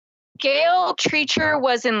Gail Treacher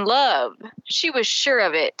was in love. She was sure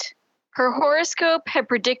of it. Her horoscope had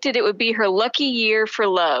predicted it would be her lucky year for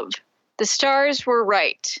love. The stars were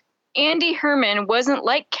right. Andy Herman wasn't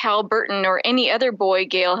like Cal Burton or any other boy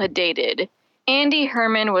Gail had dated. Andy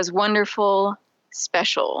Herman was wonderful,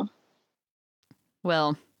 special.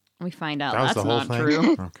 Well, we find out That was that's the whole not thing?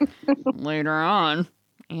 true Okay. later on.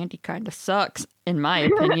 Andy kind of sucks, in my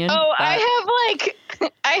opinion. Oh, but-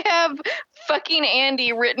 I have fucking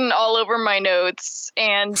Andy written all over my notes,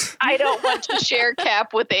 and I don't want to share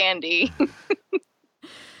Cap with Andy.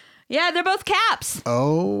 Yeah, they're both Caps.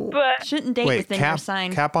 Oh. But Shouldn't date Wait, within your cap,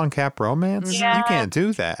 sign. cap on cap romance? Yeah. You can't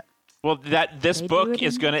do that. Well, this They do book it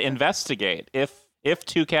is in- going to investigate if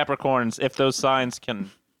two Capricorns, if those signs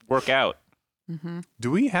can work out.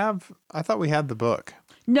 Do we have... I thought we had the book.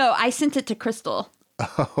 No, I sent it to Crystal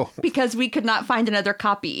Oh. because we could not find another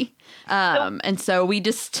copy. And so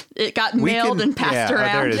it got We mailed can- and passed yeah, oh, there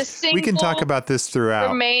around. it The is. We can talk single about this throughout.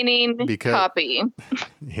 remaining Because- copy.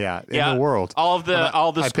 Yeah, in the world. All the I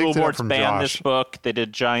school picked it up boards from banned Josh. this book. They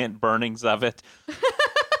did giant burnings of it.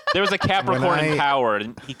 There was a Capricorn in power,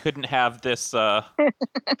 and he couldn't have this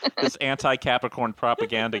this anti-Capricorn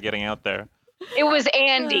propaganda getting out there. It was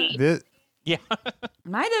Andy. This, Yeah.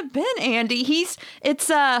 Might have been Andy.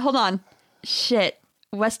 Hold on. Shit.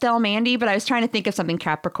 West Elm Andy, but I was trying to think of something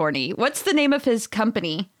Capricorn-y. What's the name of his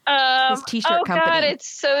company? His t-shirt oh company. God, it's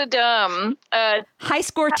so dumb. High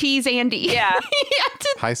Score Tees Andy. Yeah. He had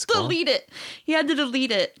to High Score? delete it. He had to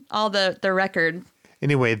delete it, all the record.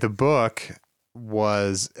 anyway, the book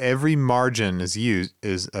was... Every margin is used...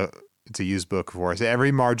 It's a used book, of course.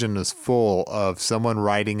 Every margin is full of someone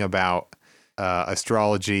writing about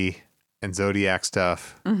astrology and zodiac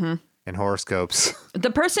stuff and horoscopes.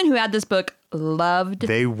 The person who had this book loved,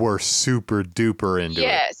 They were super duper into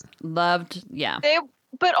Yes. yeah.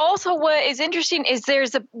 But also what is interesting is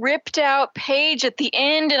there's a ripped out page at the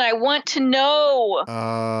end, and I want to know it.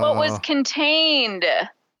 what was contained.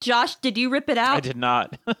 Josh, did you rip it out? I did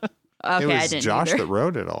not. Okay, It I was didn't Josh either. that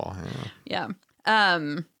wrote it all. Yeah. Yeah.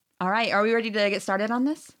 All right, are we ready to get started on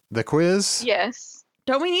this? The quiz? Yes.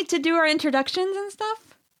 Don't we need to do our introductions and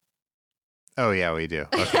stuff? Oh, yeah, we do.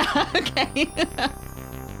 Okay. Okay.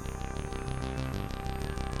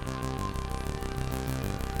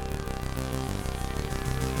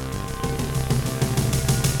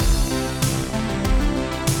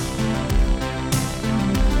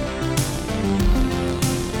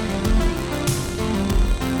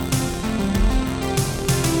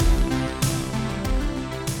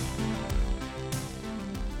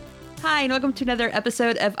 Hi, and welcome to another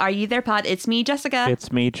episode of Are You There Pod? It's me, Jessica.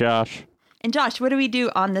 It's me, Josh. And Josh, what do we do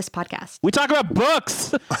on this podcast? We talk about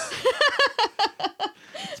books.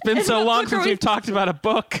 It's been so what long book since are we- we've talked about a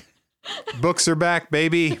book. Books are back,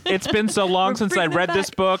 baby. It's been so long since I bringing it read this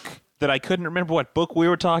back. book that I couldn't remember what book we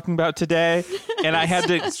were talking about today. And I had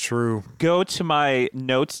to It's true. go to my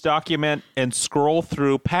notes document and scroll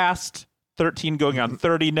through past 13 going on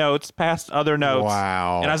 30 notes, past other notes.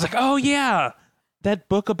 Wow. And I was like, oh, yeah, that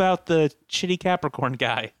book about the shitty Capricorn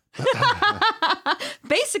guy.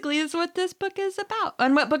 Basically, is what this book is about.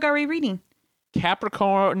 And what book are we reading?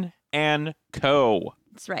 Capricorn and Co.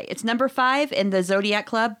 That's right. It's number 5 in the Zodiac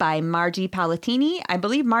Club by Margie Palatini. I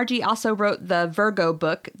believe Margie also wrote the Virgo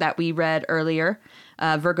book that we read earlier,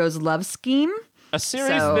 Virgo's Love Scheme. A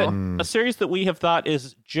series that we have thought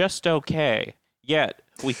is just okay, yet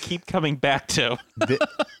we keep coming back to.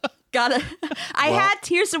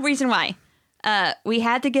 Here's the reason why. We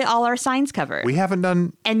had to get all our signs covered. We haven't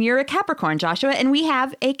done... And you're a Capricorn, Joshua, and we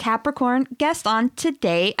have a Capricorn guest on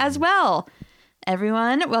today as well.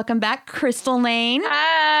 Everyone, welcome back, Crystal Lane.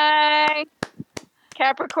 Hi.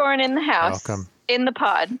 Capricorn in the house. Welcome. In the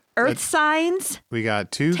pod. Earth signs We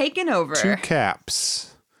got two taken over.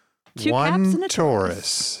 caps. Two One caps and a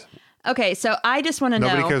Taurus. Okay, so I just want to know.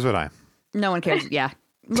 Nobody cares what I'm. No one cares. Yeah.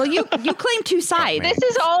 Well, you claim two sides. This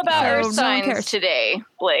is all about Oh, no Earth one signs cares. today,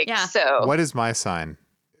 Blake. Yeah. So What is my sign?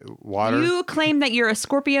 Water? You claim that you're a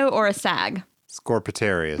Scorpio or a Sag.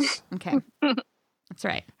 Scorpitarius. Okay. That's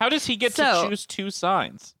right. How does he get So- to choose two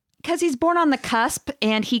signs? Because he's born on the cusp,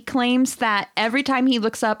 and he claims that every time he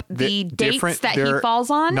looks up the dates that he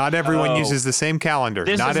falls on. Not everyone Oh. uses the same calendar.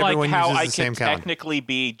 This Not is like everyone how uses I the same could calendar. technically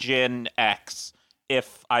be Gen X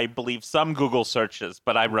if I believe some Google searches,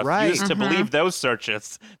 but I refuse Right. to believe those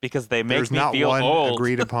searches because they make There's me not feel one old.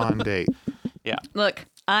 agreed upon date. Yeah. Look,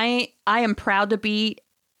 I am proud to be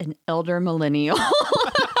an elder millennial.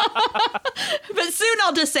 But soon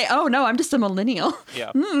I'll just say, oh, no, I'm just a millennial.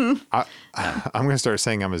 Yeah. I'm going to start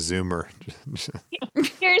saying I'm a Zoomer.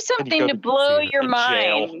 here's go something to to blow your jail.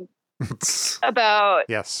 mind about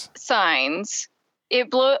Yes. signs.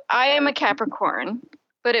 I am a Capricorn,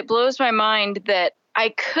 but it blows my mind that I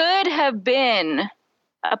could have been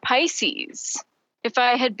a Pisces if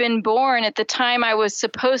I had been born at the time I was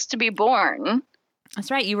supposed to be born.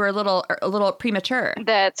 That's right. You were a little premature.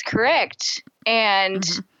 That's correct. And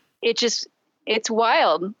it's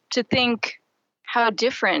wild to think how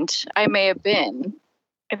different I may have been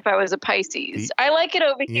if I was a Pisces. I like it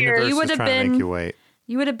over here. You would have been.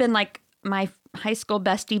 You would have been like my high school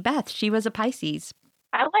bestie Beth. She was a Pisces.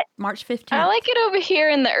 I like March 15th. I like it over here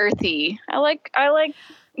in the earthy. I like, I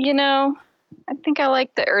think I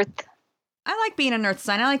like the earth. I like being an earth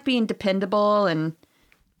sign. I like being dependable and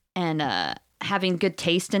having good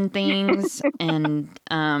taste in things and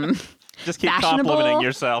just keep complimenting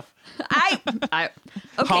yourself. Okay,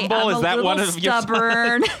 humble, I'm is that one of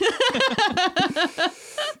stubborn?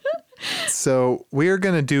 So we're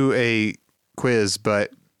gonna do a quiz,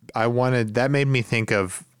 but that made me think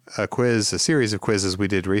of a series of quizzes we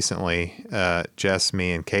did recently, Jess,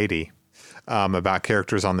 me, and Katie, about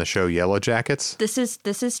characters on the show Yellow Jackets. This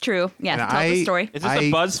is true. Yeah, tell the story. Is this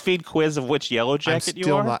a BuzzFeed quiz of which Yellow Jacket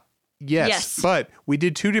you are? Yes, but we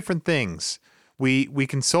did two different things. We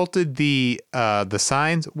consulted the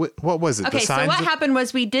signs. What was it? Okay, so what happened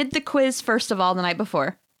was we did the quiz first of all the night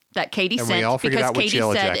before that Katie sent we all figured out which Katie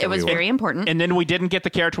Yellow said Jacket it was we were. very important. And then we didn't get the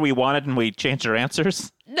character we wanted and we changed our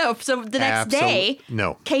answers? No, so the next day,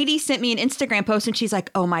 Katie sent me an Instagram post and she's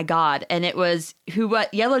like, oh my God. And it was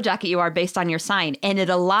what Yellow Jacket you are based on your sign. And it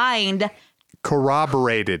aligned.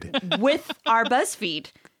 Corroborated. With our BuzzFeed.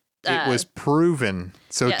 It was proven.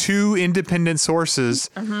 So yes. Two independent sources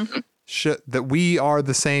that we are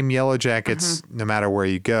the same Yellow Jackets no matter where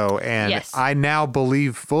you go. And yes. I now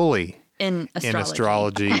believe fully in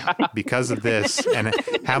astrology because of this and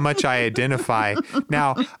how much I identify.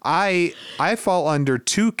 Now, I fall under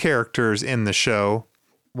two characters in the show,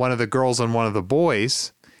 one of the girls and one of the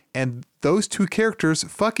boys, and those two characters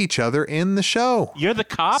fuck each other in the show. You're the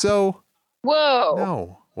cop? So, whoa.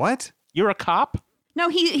 No. What? You're a cop? No,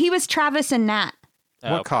 he was Travis and Nat.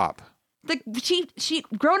 What cop? She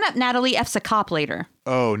grown up Natalie F's a cop later.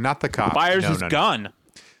 Oh, not the cop. Fires his gun.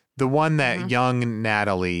 The one that young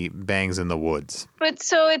Natalie bangs in the woods. But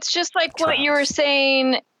so it's just like what you were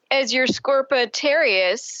saying as your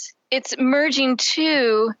Scorpitarius, it's merging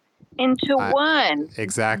two into one.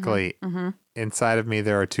 Exactly. Inside of me,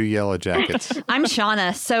 there are two Yellow Jackets. I'm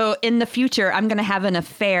Shauna. So in the future, I'm going to have an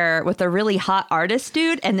affair with a really hot artist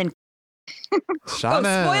dude and then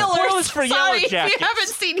Shauna. Spoilers for Sorry, Yellow Jackets. If you haven't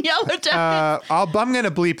seen Yellow Jackets. I'm going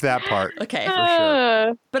to bleep that part. Okay. For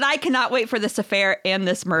sure. But I cannot wait for this affair and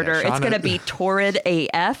this murder. Yeah, Shauna, it's going to be torrid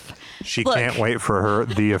AF. She can't wait for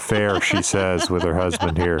the affair, she says, with her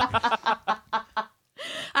husband here.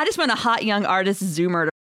 I just want a hot young artist Zoomer.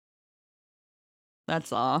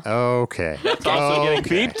 That's all. Okay. That's also getting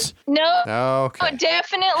beeped? No. Okay.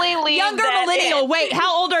 definitely leave Younger that millennial. in. Wait,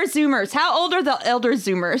 how old are Zoomers? How old are the elder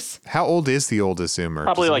Zoomers? How old is the oldest Zoomer?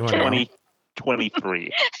 Probably Does like anyone know? 23.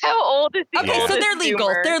 How old is the Okay, so oldest they're legal.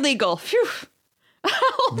 Zoomer? They're legal. Phew.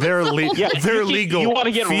 They're legal. Yeah, They're legal. You want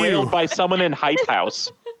to get Phew. railed by someone in Hype House.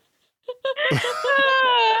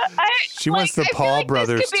 She wants the I feel Paul like this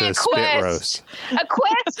brothers could be to a spit quest. roast. A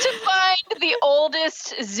quest to find the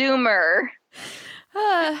oldest Zoomer.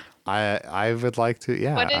 I would like to,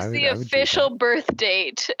 yeah. What is I would the do that. official birth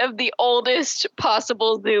date of the oldest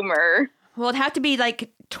possible Zoomer? Well, it'd have to be like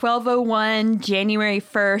 1201 January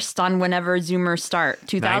 1st on whenever Zoomers start.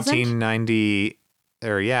 2000? 1990,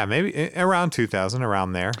 or yeah, maybe around 2000,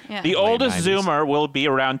 around there. Yeah. The Late oldest 90s. Zoomer will be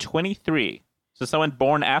around 23. So someone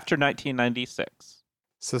born after 1996.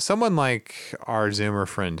 So someone like our Zoomer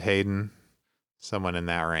friend Hayden, someone in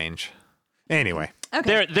that range. Anyway.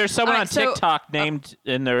 Okay. There's someone All on right, so- TikTok named,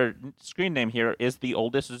 in their screen name here, is the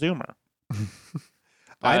oldest Zoomer.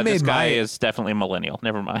 This guy is definitely a millennial.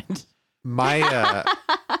 Never mind. My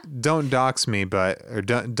don't dox me, or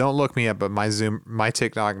don't look me up, but my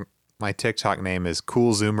TikTok name is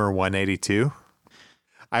Cool Zoomer 182.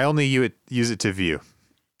 I only use it to view,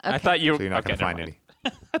 I thought you were so you're not okay, going to find never mind.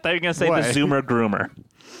 any. I thought you were going to say What? the Zoomer Groomer.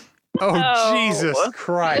 Oh, Jesus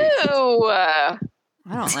Christ! Ew.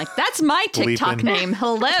 I don't like that's my TikTok Bleeping. name.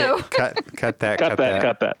 Hello. Cut that. Cut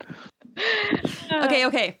that.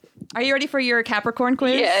 Okay. Are you ready for your Capricorn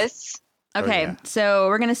quiz? Yes. Okay, yeah. so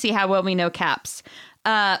we're going to see how well we know Caps.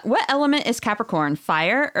 What element is Capricorn?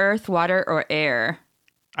 Fire, earth, water, or air?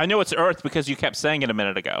 I know it's Earth because you kept saying it a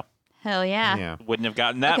minute ago. Hell yeah. Yeah. Wouldn't have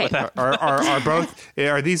gotten that Okay. without.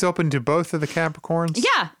 Are these open to both of the Capricorns?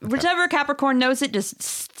 Yeah, whichever Capricorn knows it,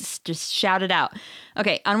 just shout it out.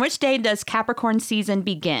 Okay, on which day does Capricorn season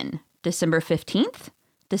begin? December 15th,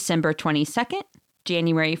 December 22nd,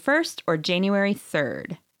 January 1st or January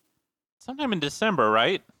 3rd? Sometime in December,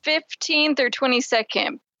 right? 15th or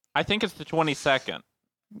 22nd. I think it's the 22nd.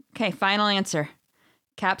 Okay, final answer.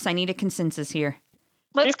 Caps, I need a consensus here.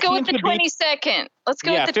 Let's go with the 15th would be- 22nd. Let's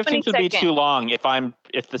go with the 15th 22nd. would be too long if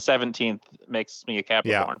the 17th makes me a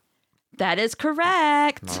Capricorn. That is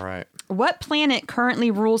correct. All right. What planet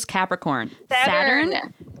currently rules Capricorn?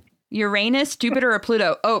 Saturn. Uranus, Jupiter, or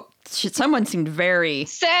Pluto? Oh, shit, someone seemed very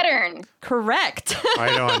Saturn. correct.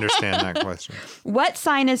 I don't understand that question. What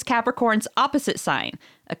sign is Capricorn's opposite sign?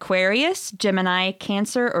 Aquarius, Gemini,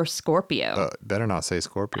 Cancer, or Scorpio? Better not say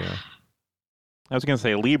Scorpio. I was going to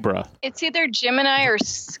say Libra. It's either Gemini or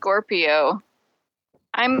Scorpio.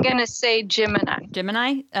 I'm going to say Gemini.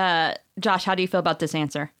 Gemini? Josh, how do you feel about this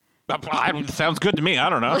answer? Sounds good to me. I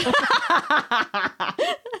don't know.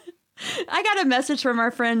 I got a message from our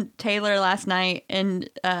friend Taylor last night, and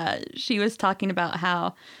she was talking about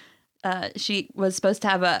how she was supposed to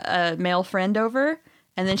have a male friend over,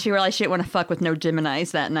 and then she realized she didn't want to fuck with no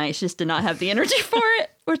Geminis that night. She just did not have the energy for it,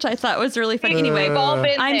 which I thought was really funny. Anyway, We've all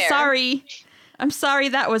been I'm there. sorry. I'm sorry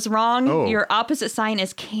that was wrong. Oh. Your opposite sign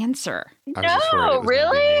is Cancer. I was just worried it was No, gonna be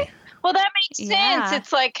really? me Well, that makes sense. Yeah.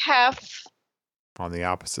 It's like half. on the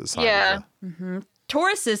opposite side. Yeah. Of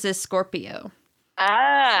Taurus is Scorpio.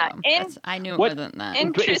 Ah, So I knew it What- wasn't that.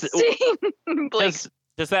 interesting. Blake,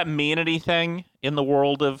 Does that mean anything in the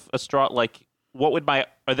world of astrology? Like, what would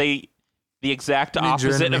are they the exact Means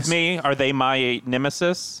your opposite of enemies. me? Are they my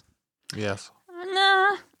nemesis? Yes.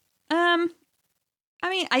 Nah. I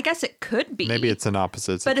mean, I guess it could be. Maybe it's an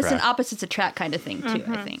opposites But it's an attract. opposites attract kind of thing, too,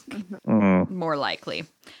 I think. Mm. More likely.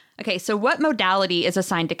 Okay, so what modality is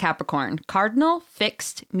assigned to Capricorn? Cardinal,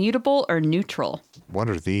 fixed, mutable, or neutral? What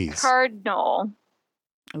are these? Cardinal.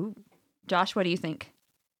 Ooh. Josh, what do you think?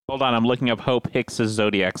 Hold on, I'm looking up Hope Hicks's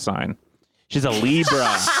zodiac sign. She's a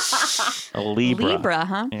Libra. A Libra. Libra,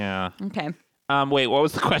 huh? Yeah. Okay. Wait, what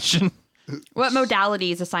was the question? What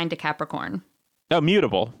modality is assigned to Capricorn? Oh,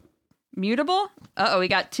 mutable. Mutable? Uh-oh, we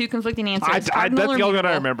got two conflicting answers. That's Cardinal the or only one I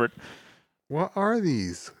mutable? remembered. What are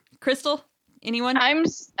these? Crystal, anyone?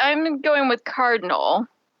 I'm going with Cardinal.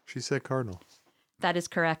 She said cardinal. That is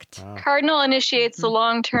correct. Wow. Cardinal initiates the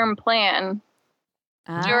long-term plan.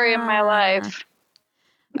 Story of my Ah. life.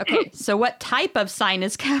 Okay, so what type of sign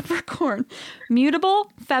is Capricorn?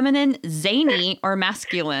 Mutable, feminine, zany, or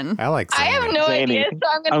masculine? I like I have zany. no Zany. idea, so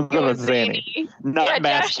I'm going I'm to go going with with Zany. zany. Not Yeah, Josh and I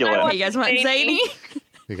masculine. want Okay, you guys want zany. zany?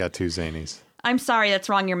 We got two zanies. I'm sorry, that's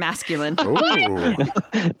wrong. You're masculine. Ooh,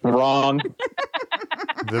 Wrong.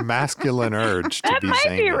 the masculine urge to That be might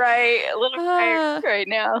zany. be right. A little tired right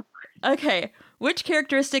now. Okay, which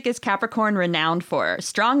characteristic is Capricorn renowned for?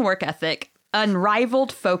 Strong work ethic,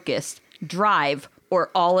 unrivaled focus, drive, or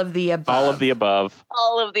all of the above? All of the above.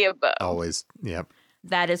 All of the above. Always. Yep.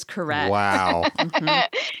 That is correct. Wow. Mhm.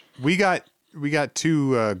 we got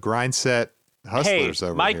two grind set Hey, hustlers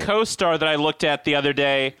over my here. co-star that I looked at the other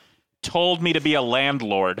day told me to be a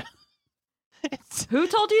landlord. Who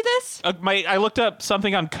told you this? I looked up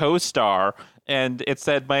something on CoStar, and it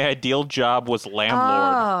said my ideal job was landlord.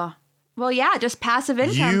 Oh, well, yeah, just passive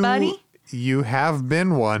income, buddy. You have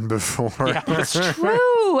been one before. Yeah, that's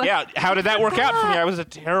Woo! Yeah, how did that work out for me? I was a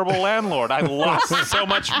terrible landlord. I lost so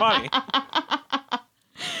much money.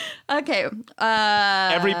 Okay.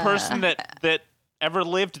 Every person that ever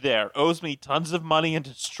lived there owes me tons of money and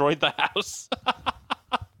destroyed the house.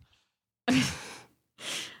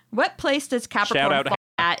 What place does Capricorn Shout out- fall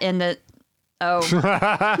at in the? Oh,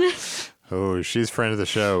 Oh, she's friend of the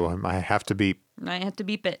show. I have to beep. I have to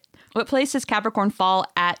beep it. What place does Capricorn fall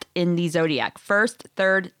at in the zodiac? First,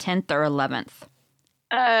 third, 10th, or 11th?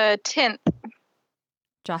 10th.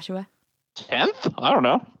 Joshua? 10th? I don't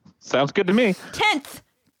know. Sounds good to me. 10th.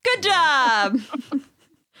 Good job.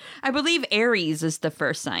 I believe Aries is the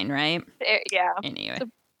first sign, right? Yeah. Anyway.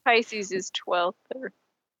 Pisces is 12th. Or,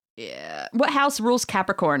 Yeah. What house rules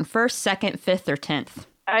Capricorn? First, second, 5th, or 10th?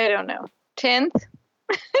 I don't know. 10th?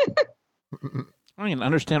 I don't even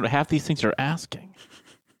understand what half these things are asking.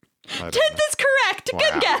 I don't 10th know. is correct. Wow.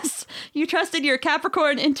 Good guess. You trusted your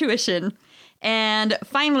Capricorn intuition. And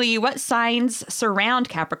finally, what signs surround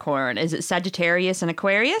Capricorn? Is it Sagittarius and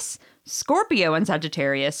Aquarius, Scorpio and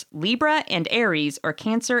Sagittarius, Libra and Aries, or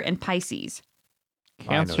Cancer and Pisces? I know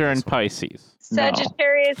Cancer and this one. Pisces. No.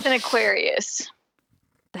 Sagittarius and Aquarius.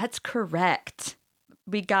 That's correct.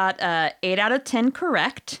 We got 8 out of 10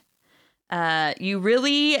 correct. You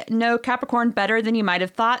really know Capricorn better than you might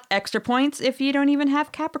have thought. Extra points if you don't even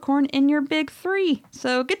have Capricorn in your big three.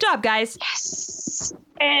 So good job, guys. Yes.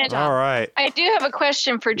 And All right. I do have a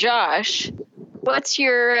question for Josh. What's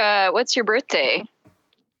your birthday?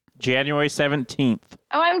 January 17th.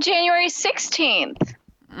 Oh, I'm January 16th.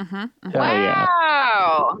 Mm-hmm.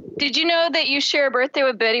 Wow. Did you know that you share a birthday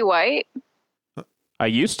with Betty White? I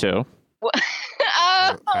used to.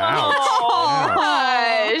 Oh, Ouch.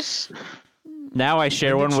 gosh. Now I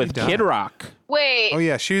share When did one with she die? Kid Rock. Wait. Oh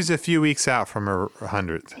yeah, she was a few weeks out from her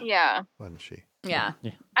 100th, Yeah. wasn't she? Yeah.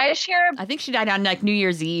 I share I think she died on like New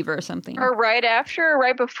Year's Eve or something. or right after or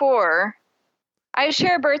right before. I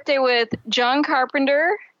share a birthday with John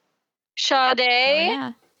Carpenter, Sade, Oh,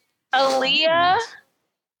 yeah. Aaliyah,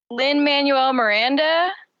 Lin-Manuel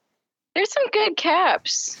Miranda. There's some good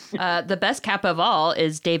caps. The best cap of all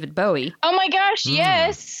is David Bowie. Oh my gosh,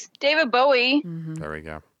 yes. David Bowie. Mm-hmm. There we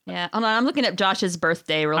go. Yeah. Hold on, I'm looking at Josh's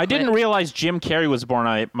birthday real I quick. didn't realize Jim Carrey was born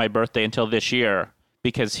on my birthday until this year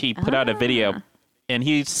because he put out a video and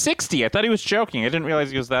he's 60. I thought he was joking. I didn't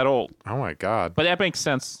realize he was that old. Oh my God. But that makes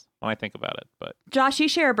sense when I think about it. But Josh, you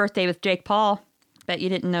share a birthday with Jake Paul. Bet you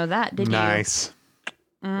didn't know that, did Nice.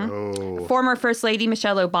 you? Oh, Former First Lady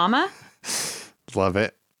Michelle Obama. love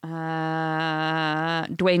it.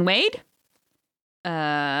 Dwayne Wade.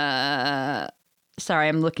 Sorry,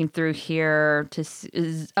 I'm looking through here to see.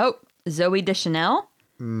 Zoe Deschanel.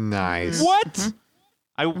 Nice. what?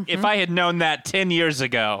 If I had known that 10 years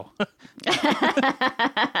ago.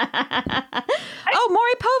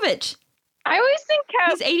 Maury Povich. I always think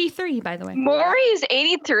He's 83, by the way. Maury is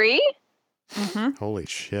 83. Holy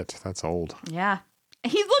shit, that's old. Yeah.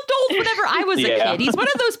 He looked old whenever I was a Yeah. kid. He's one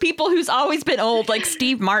of those people who's always been old, like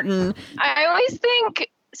Steve Martin. I always think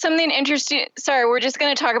something interesting. Sorry, we're just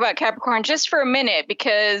going to talk about Capricorn just for a minute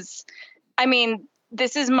because, I mean,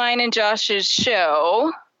 this is mine and Josh's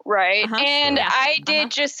show, right? Uh-huh. And Yeah. I did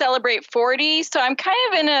just celebrate 40. So I'm kind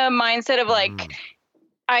of in a mindset of like,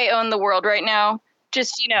 I own the world right now.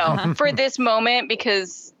 Just, for this moment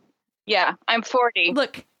because, yeah, I'm 40.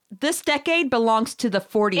 Look, this decade belongs to the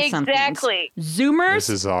 40-somethings. Exactly. Zoomers, This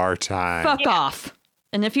is our time. fuck off.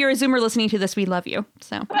 And if you're a Zoomer listening to this, we love you.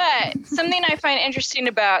 So But something I find interesting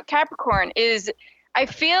about Capricorn is I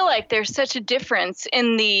feel like there's such a difference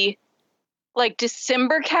in the like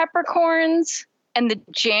December Capricorns and the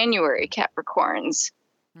January Capricorns.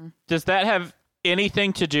 Does that have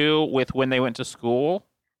anything to do with when they went to school?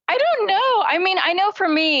 I don't know. I mean, I know for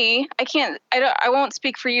me, I won't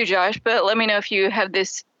speak for you, Josh, but let me know if you have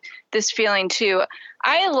this feeling too.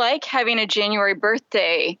 I like having a January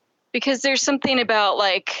birthday because there's something about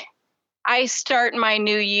like I start my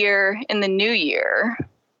new year in the new year.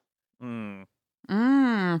 Hmm. that's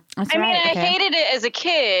I mean, right. I Okay. hated it as a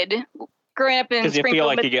kid growing up in Because you Springfield, feel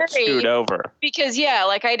like you get Missouri, screwed over. because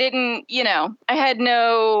like I didn't, I had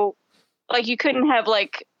no, like you couldn't have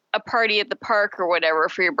like a party at the park or whatever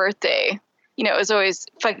for your birthday. It was always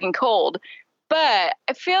fucking cold. But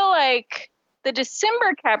I feel like the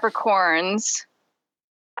December Capricorns,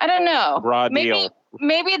 I don't know. Raw maybe, deal.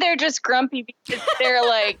 Maybe they're just grumpy because they're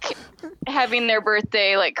like having their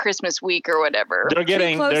birthday like Christmas week or whatever. They're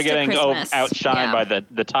getting close to Christmas. outshined Yeah. by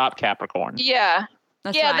the top Capricorn. Yeah.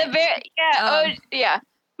 That's Yeah, right. yeah.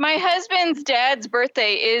 My husband's dad's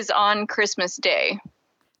birthday is on Christmas Day.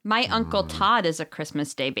 My Uncle Todd is a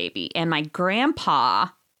Christmas Day baby, and my grandpa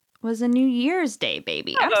was a New Year's Day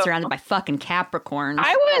baby. I'm Oh. surrounded by fucking Capricorns.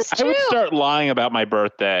 I was I too. would start lying about my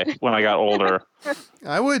birthday when I got older.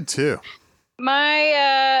 I would too.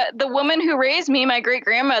 My the woman who raised me, my great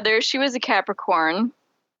grandmother, she was a Capricorn,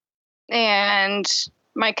 and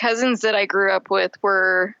my cousins that I grew up with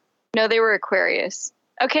they were Aquarius.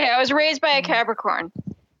 Okay, I was raised by a Capricorn.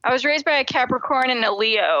 I was raised by a Capricorn and a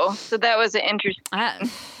Leo, so that was an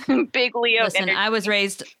interesting big Leo Listen, energy. I was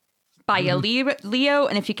raised by a Leo,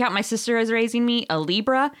 and if you count my sister as raising me, a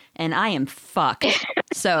Libra, and I am fucked.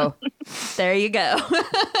 So, there you go.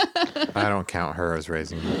 I don't count her as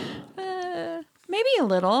raising me. Maybe a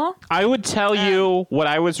little. I would tell you what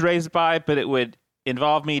I was raised by, but it would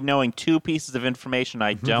involve me knowing two pieces of information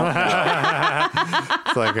I don't know.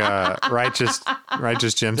 It's like righteous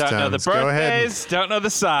gemstones. Don't know the birthdays, don't know the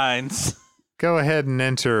signs. Go ahead and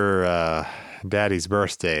enter Daddy's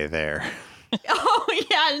birthday there. Oh,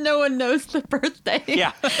 yeah, no one knows the birthday.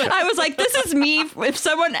 Yeah. I was like, this is me. If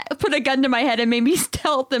someone put a gun to my head and made me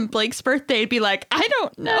tell them Blake's birthday, it'd be like, I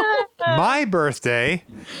don't know. My birthday?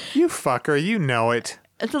 You fucker, you know it.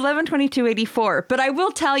 It's 11/22/84. But I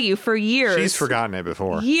will tell you, for years, She's forgotten it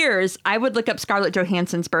before. years, I would look up Scarlett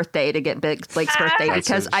Johansson's birthday to get Blake's birthday That's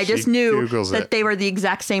because it. I just She knew Googles that it. they were the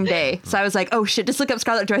exact same day. So I was like, oh shit, just look up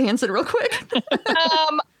Scarlett Johansson real quick.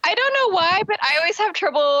 I don't know why, but I always have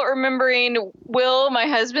trouble remembering Will, my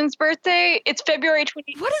husband's birthday. It's February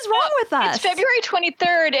 20th. What is wrong with us? It's February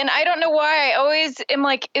 23rd, and I don't know why. I always am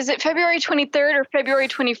like, is it February 23rd or February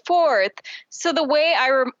 24th? So the way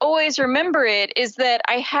I always remember it is that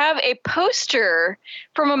I have a poster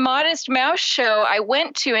from a Modest Mouse show I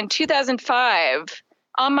went to in 2005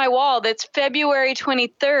 on my wall that's February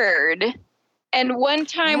 23rd. And one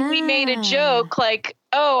time we made a joke like,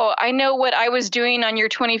 oh, I know what I was doing on your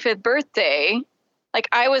 25th birthday. Like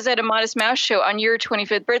I was at a Modest Mouse show on your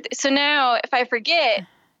 25th birthday. So now if I forget,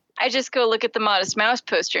 I just go look at the Modest Mouse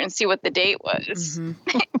poster and see what the date was.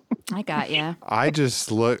 Mm-hmm. I got you. I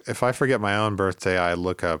just look, if I forget my own birthday, I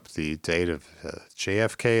look up the date of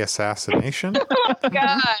JFK assassination. Oh,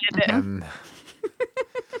 God. And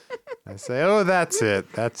I say, oh, that's it.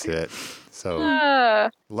 That's it. So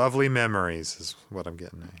lovely memories is what I'm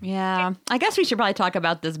getting at. Yeah. I guess we should probably talk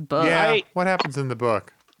about this book. Yeah. What happens in the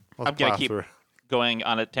book? I'm going to keep going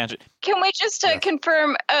on a tangent. Can we just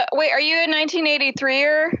confirm? Wait, are you a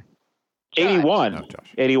 1983er? 81. No,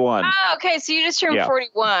 Josh. 81. Oh, okay. So you just turned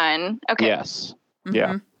 41. Okay. Yes. Mm-hmm.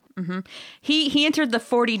 Yeah. Mm-hmm. He entered the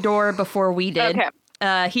 40 door before we did.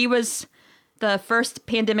 Okay. He was the first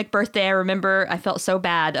pandemic birthday I remember I felt so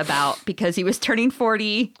bad about because he was turning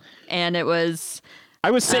 40 and it was...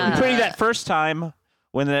 I was sitting pretty that first time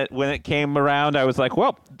when it came around. I was like,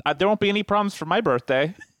 well, there won't be any problems for my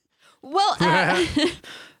birthday. Well,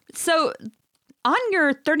 so on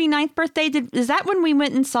your 39th birthday, is that when we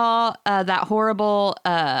went and saw that horrible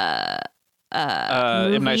M.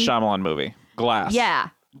 movie? Night Shyamalan movie, Glass. Yeah.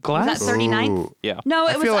 Glass? Was that 39th? Ooh. Yeah. No,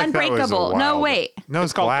 I it was feel like that was a Unbreakable. while No, ago. wait. No,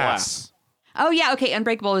 it's called Glass. Oh, yeah. Okay.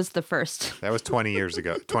 Unbreakable was the first. That was 20 years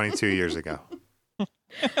ago, 22 years ago.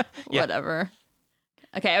 Yeah. Whatever.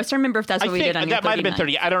 Okay. I was trying to remember if that's what we did on your that might have been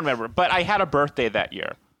 30. I don't remember. But I had a birthday that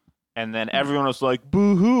year. And then everyone was like,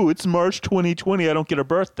 boo-hoo, it's March 2020. I don't get a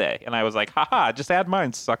birthday. And I was like, haha, just add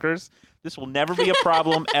mine, suckers. This will never be a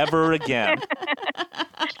problem ever again.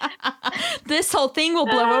 This whole thing will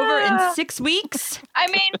blow over in 6 weeks. I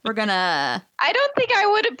mean, We're gonna... I don't think I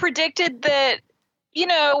would have predicted that, you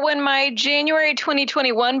know, when my January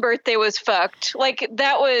 2021 birthday was fucked, like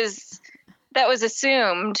that was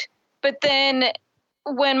assumed. But then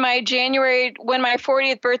when my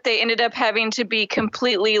 40th birthday ended up having to be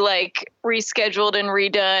completely like rescheduled and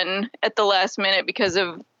redone at the last minute because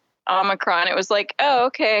of Omicron, it was like, oh,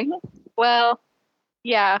 okay. Well,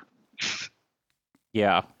 yeah.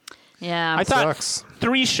 Yeah. Yeah. I thought Sucks.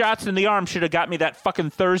 3 shots in the arm should have got me that fucking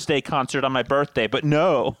Thursday concert on my birthday, but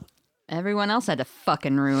no. Everyone else had to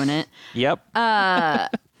fucking ruin it. Yep.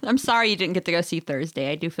 I'm sorry you didn't get to go see Thursday.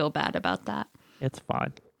 I do feel bad about that. It's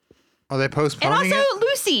fine. Are they And postponing also, it?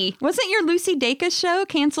 Lucy. Wasn't your Lucy Dacus show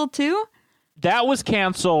canceled too? That was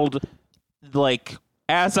canceled, like,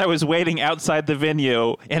 as I was waiting outside the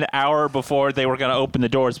venue an hour before they were going to open the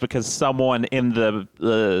doors because someone in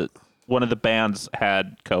the one of the bands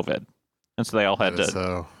had COVID. And so they all had That is to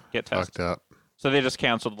so get tested. fucked up. So they just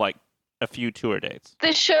canceled, like, a few tour dates.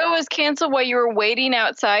 The show was canceled while you were waiting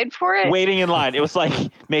outside for it? Waiting in line. It was like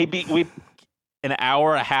maybe an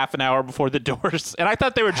hour, a half an hour before the doors. And I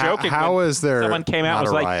thought they were joking. How when is there someone came out not and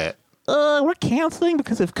was a like, riot? we're canceling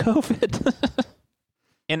because of COVID.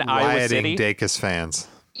 In Iowa Rioting City. Dacus fans.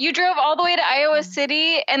 You drove all the way to Iowa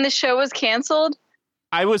City and the show was canceled?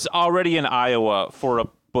 I was already in Iowa for a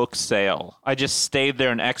book sale. I just stayed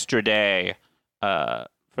there an extra day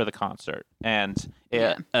for the concert. And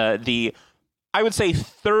I would say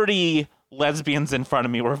 30 lesbians in front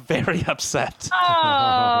of me were very upset.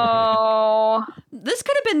 Oh. This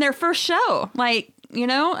could have been their first show. Like, you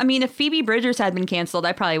know, I mean, if Phoebe Bridgers had been canceled,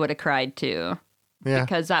 I probably would have cried too. Yeah.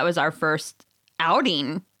 Because that was our first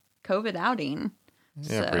outing, COVID outing. Yeah,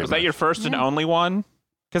 So- pretty Was that your first and only one?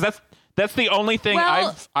 Because that's the only thing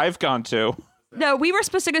Well- I've gone to. No, we were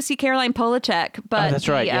supposed to go see Caroline Polachek, but that's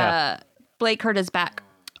right, yeah. Blake hurt his back.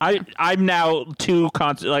 I'm now I'm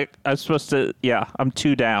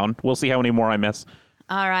 2 down. We'll see how many more I miss.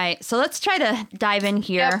 All right, so let's try to dive in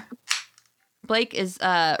here. Yep. Blake is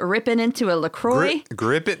ripping into a LaCroix.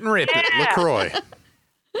 Grip it and rip it. LaCroix.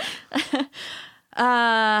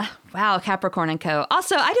 Wow, Capricorn and Co.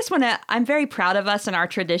 Also, I'm very proud of us and our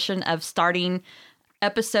tradition of starting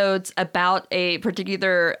episodes about a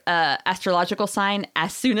particular astrological sign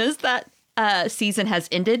as soon as that season has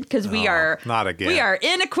ended, because we are not again. We are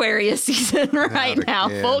in Aquarius season right now,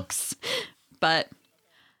 again. folks. But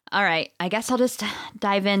all right, I guess I'll just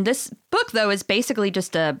dive in. This book, though, is basically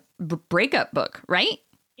just a breakup book, right?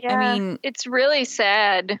 Yeah. I mean, it's really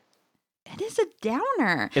sad. It is a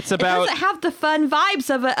downer. It's about- It doesn't have the fun vibes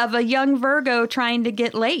of a young Virgo trying to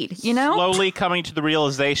get laid, you know? Slowly coming to the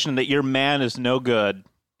realization that your man is no good.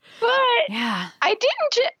 But Yeah. I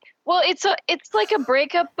didn't. Well, it's like a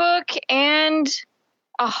breakup book and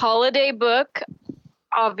a holiday book,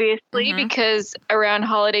 obviously, because around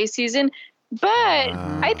holiday season. But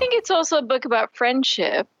I think it's also a book about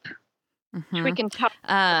friendship, which we can talk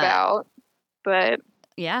about. But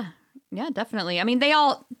Yeah. Yeah, definitely. I mean, they're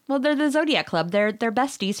the Zodiac Club. They're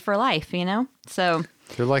besties for life, you know? So,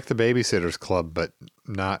 They're like the Babysitters Club, but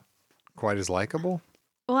not quite as likable.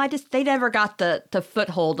 well, they never got the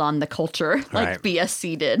foothold on the culture like Right.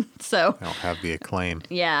 BSC did. So, They don't have the acclaim.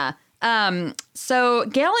 yeah. So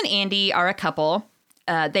Gail and Andy are a couple.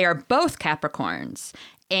 They are both Capricorns.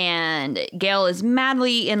 And Gail is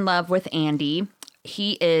madly in love with Andy.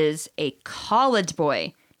 He is a college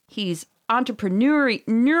boy. He's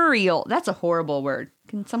entrepreneurial. That's a horrible word.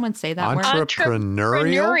 Can someone say that word?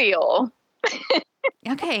 Entrepreneurial?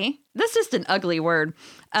 Okay. That's just an ugly word.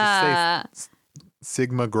 Just say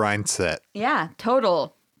Sigma grind set. Yeah,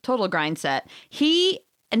 total grind set. He,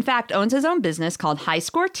 in fact, owns his own business called High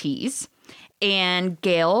Score Teas, and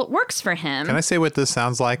Gail works for him. Can I say what this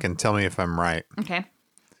sounds like and tell me if I'm right? Okay.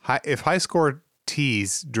 If High Score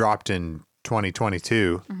Tees dropped in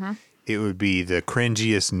 2022, it would be the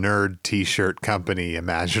cringiest nerd T-shirt company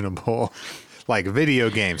imaginable, like video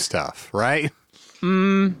game stuff, right?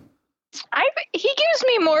 he gives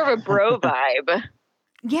me more of a bro vibe.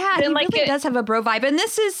 Yeah, Then, he like, really does have a bro vibe. And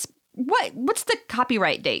this is, what's the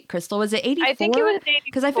copyright date, Crystal? Was it 84? I think it was 84.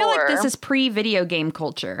 Because I feel like this is pre-video game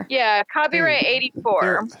culture. Yeah, copyright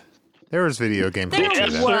 84. There was video game There culture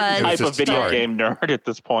was. then. What? It was Type of just video art. game nerd at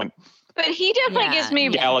this point. But he definitely Yeah. gives me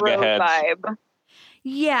Galaga bro heads. vibe.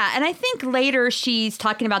 Yeah, and I think later she's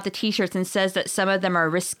talking about the T-shirts and says that some of them are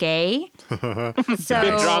risque. So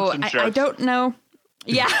Big Johnson I shirts. don't know.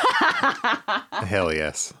 Yeah, Hell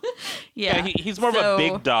yes. yeah. He's more of So- a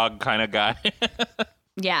big dog kind of guy.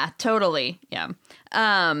 Yeah, totally. Yeah.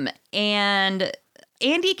 And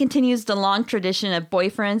Andy continues the long tradition of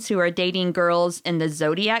boyfriends who are dating girls in the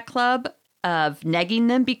Zodiac Club of negging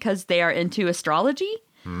them because they are into astrology.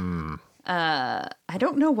 I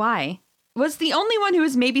don't know why. Was the only one who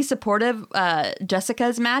was maybe supportive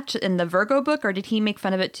Jessica's match in the Virgo book, or did he make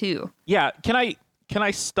fun of it too? Yeah, can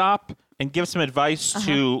I stop and give some advice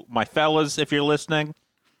to my fellas if you're listening?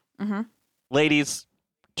 Ladies,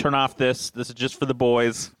 turn off this. This is just for the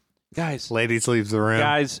boys. Guys, Ladies leaves the room.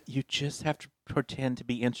 guys, you just have to pretend to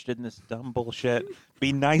be interested in this dumb bullshit.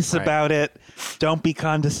 Be nice Right. about it. Don't be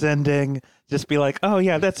condescending. Just be like, "Oh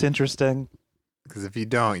yeah, that's interesting." Because if you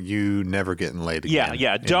don't, you never getting laid again.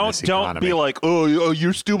 Yeah. in Don't this be economy. like, "Oh,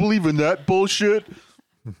 you still believe in that bullshit?"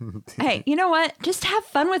 Hey, you know what? Just have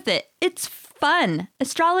fun with it. It's fun.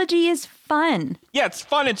 Astrology is fun. Yeah, it's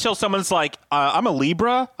fun until someone's like, "I'm a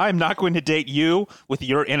Libra. I'm not going to date you with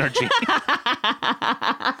your energy."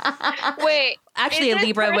 Wait, Actually, is a this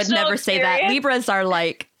Libra would personal never say that. experience? Libras are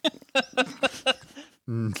like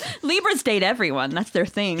Libras date everyone. That's their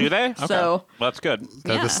thing. Do they? Okay. So Well, that's good.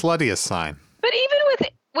 They're yeah. the sluttiest sign. But even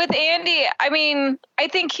with Andy, I mean, I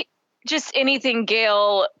think just anything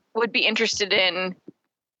Gail would be interested in,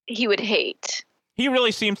 he would hate. He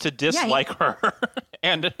really seems to dislike her.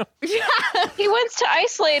 And He wants to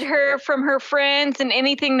isolate her from her friends and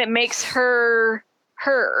anything that makes her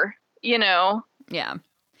her, you know. yeah.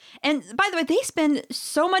 And by the way, they spend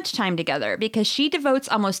so much time together because she devotes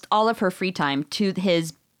almost all of her free time to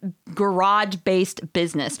his garage-based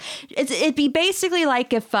business. It'd be basically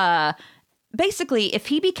like if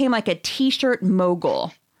he became like a t-shirt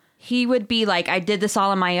mogul. He would be like, I did this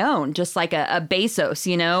all on my own, just like a Bezos,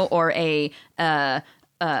 you know, or a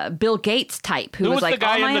Bill Gates type who who was was the like,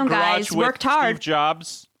 guy all my in the own garage guys with worked hard. Steve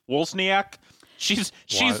Jobs? Wozniak? She's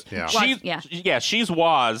Yeah. she's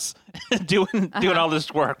Woz doing all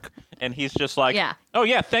this work, and he's just like, Yeah. oh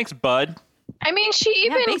yeah, thanks, bud. I mean, she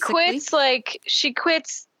even basically. quits like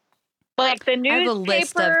the I have a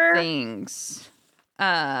list of newspaper. things.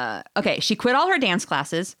 Okay, she quit all her dance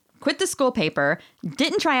classes, quit the school paper,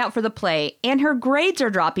 didn't try out for the play, and her grades are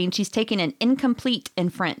dropping. She's taking an incomplete in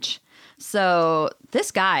French. So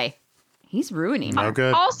this guy, he's ruining her. No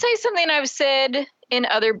good. I'll say something I've said in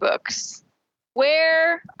other books.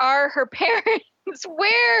 Where are her parents?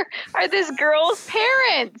 Where are this girl's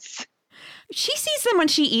parents? She sees them when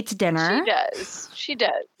she eats dinner. She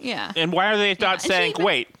does. Yeah. And why are they not and she saying, even-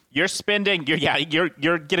 wait, you're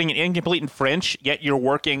getting an incomplete in French, yet you're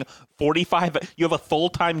working 45. You have a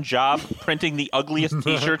full-time job printing the ugliest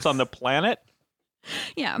T-shirts on the planet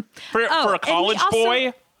Yeah. for Oh, a and he college also-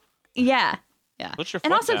 boy. Yeah. Yeah. Put your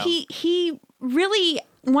And foot also down. he really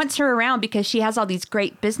wants her around because she has all these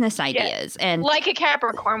great business ideas. And like a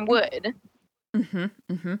Capricorn would.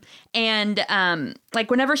 And like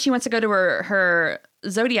whenever she wants to go to her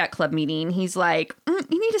Zodiac Club meeting, he's like,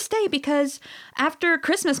 you need to stay because after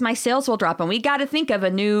Christmas my sales will drop and we got to think of a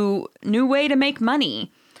new way to make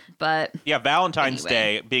money. But Yeah, Valentine's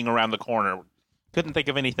anyway. Day being around the corner. Couldn't think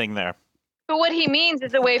of anything there. But what he means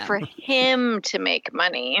is a way for him to make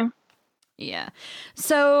money. Yeah.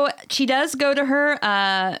 So she does go to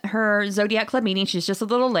her Zodiac Club meeting. She's just a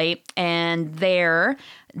little late. And there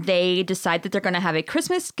they decide that they're going to have a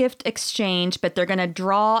Christmas gift exchange, but they're going to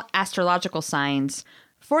draw astrological signs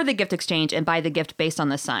for the gift exchange and buy the gift based on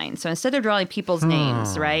the sign. So instead of drawing people's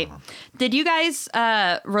names, right? Did you guys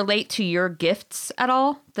relate to your gifts at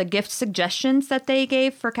all? The gift suggestions that they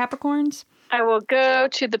gave for Capricorns? I will go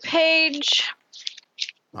to the page.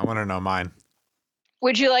 I want to know mine.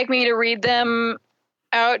 Would you like me to read them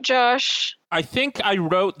out, Josh? I think I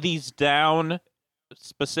wrote these down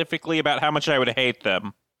specifically about how much I would hate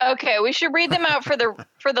them. Okay, we should read them out for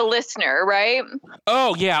the listener, right?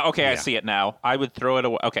 Oh, yeah. Okay, I Yeah. see it now. I would throw it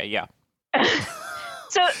away. Okay, yeah.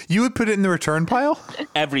 So You would put it in the return pile?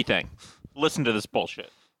 Everything. Listen to this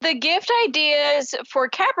bullshit. the gift ideas for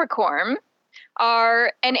Capricorn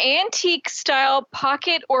are an antique style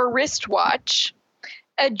pocket or wristwatch,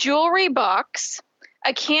 a jewelry box,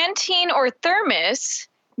 a canteen or thermos,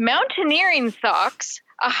 mountaineering socks,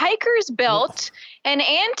 a hiker's belt, an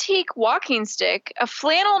antique walking stick, a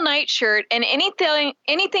flannel nightshirt, and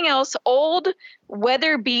anything else old,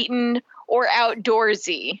 weather-beaten, or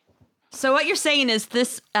outdoorsy. So what you're saying is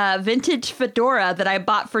this vintage fedora that I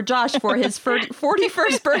bought for Josh for his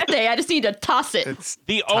 41st birthday, I just need to toss it. It's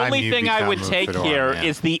The time only you thing I become would a take fedora here man.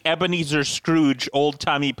 is the Ebenezer Scrooge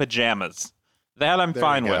old-timey pajamas. That I'm There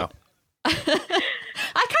fine you with. go.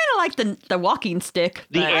 I kind of like the walking stick.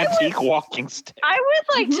 The but- antique walking stick. I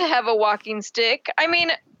would like to have a walking stick. I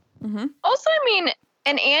mean,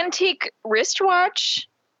 an antique wristwatch.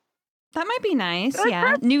 That might be nice. That- Yeah.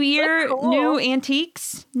 that's- New year, cool. new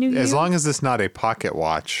antiques, new year. As long as it's not a pocket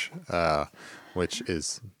watch, which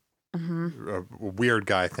is a weird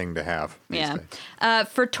guy thing to have. these Yeah. days.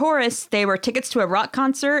 For Taurus, they were tickets to a rock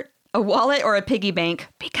concert, a wallet, or a piggy bank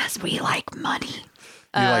because we like money.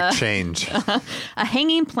 You like change. A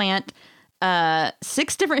hanging plant,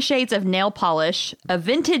 6 different shades of nail polish, a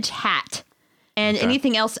vintage hat, and Okay.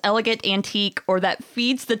 anything else elegant, antique, or that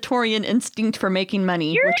feeds the Taurian instinct for making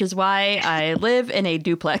money, which is why I live in a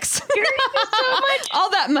duplex. Yours is so much. All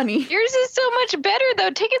that money. Yours is so much better though.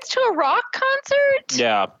 Tickets to a rock concert.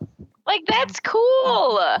 Yeah. Like that's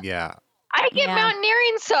cool. Yeah. I get Yeah.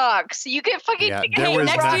 mountaineering socks. You get fucking Yeah, tickets there to a was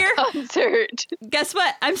rock that- year- concert. Guess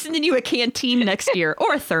what? I'm sending you a canteen next year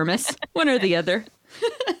or a thermos, one or the other.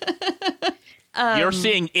 You're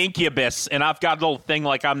seeing Incubus, and I've got a little thing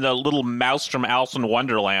like I'm the little mouse from Alice in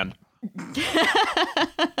Wonderland.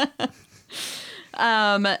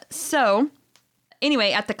 So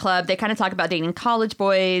anyway, at the club, they kind of talk about dating college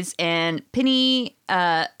boys, and Penny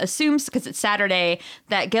assumes, because it's Saturday,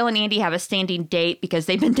 that Gail and Andy have a standing date because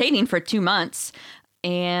they've been dating for 2 months.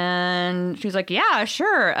 And she's like, yeah,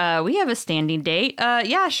 sure. We have a standing date.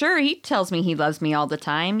 Yeah, sure. He tells me he loves me all the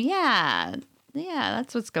time. Yeah,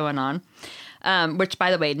 that's what's going on. Which,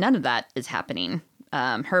 by the way, none of that is happening.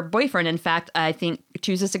 Her boyfriend, in fact, I think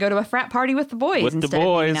chooses to go to a frat party with the boys With the instead of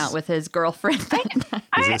hanging boys. out with his girlfriend.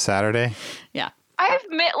 Is it Saturday? Yeah. I've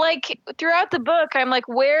met like throughout the book, I'm like,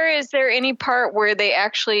 where is there any part where they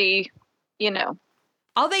actually,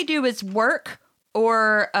 All they do is work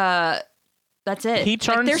or that's it. He Like,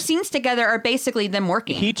 turns- their scenes together are basically them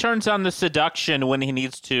working. He turns on the seduction when he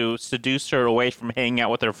needs to seduce her away from hanging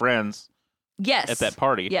out with her friends yes. at that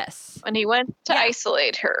party. Yes. when he went to Yeah.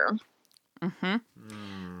 isolate her.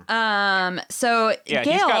 So Yeah,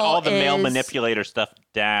 Gail he's got all the male is- manipulator stuff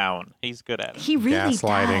down. He's good at it. He really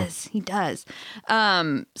Gaslighting. does. He does.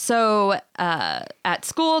 So at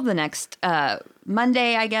school the next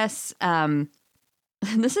Monday, I guess,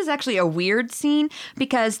 this is actually a weird scene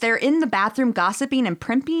because they're in the bathroom gossiping and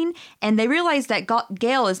primping, and they realize that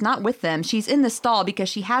Gail is not with them. She's in the stall because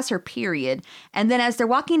she has her period. And then as they're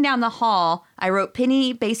walking down the hall, I wrote,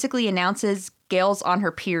 Penny basically announces Gail's on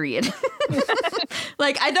her period.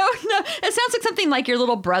 Like, I don't know. It sounds like something like your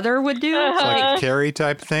little brother would do. It's like a Carrie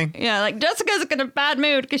type thing. Yeah, like Jessica's in a bad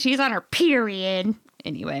mood because she's on her period.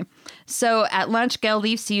 Anyway, so at lunch, Gail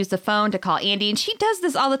leaves to use the phone to call Andy, and she does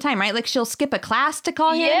this all the time, right? Like she'll skip a class to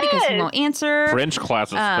call him because he Yes. won't answer. French class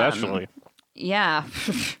especially. Yeah,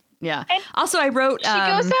 yeah. And Also, I wrote. She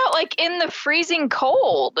goes out like in the freezing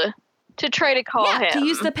cold. to try to call him. to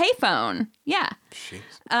use the payphone. Yeah.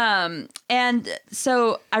 Jeez. And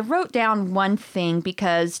so I wrote down one thing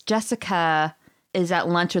because Jessica is at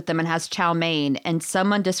lunch with them and has chow mein, and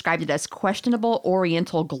someone described it as questionable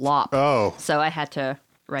Oriental glop. Oh. So I had to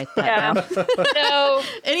write that down. No.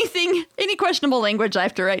 Any questionable language I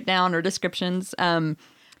have to write down or descriptions.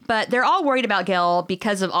 But they're all worried about Gail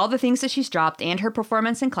because of all the things that she's dropped and her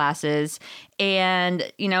performance in classes.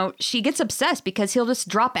 And, she gets obsessed because he'll just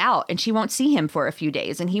drop out and she won't see him for a few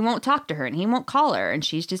days and he won't talk to her and he won't call her. And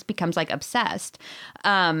she just becomes like obsessed.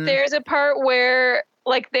 There's a part where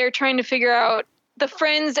like they're trying to figure out, the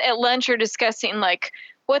friends at lunch are discussing like,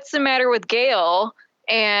 what's the matter with Gail?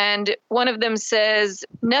 And one of them says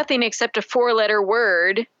nothing except a 4-letter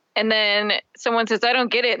word. And then someone says, I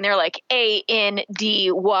don't get it. And they're like,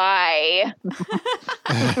 Andy. Was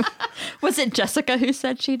it Jessica who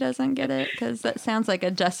said she doesn't get it? Because that sounds like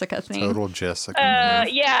a Jessica thing. Total Jessica.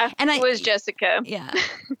 Yeah, And it was Jessica. Yeah.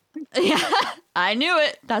 Yeah. I knew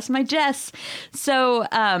it. That's my Jess. So,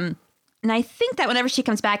 and I think that whenever she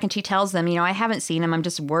comes back and she tells them, I haven't seen him, I'm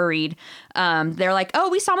just worried. They're like, oh,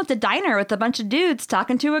 we saw him at the diner with a bunch of dudes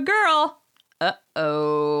talking to a girl.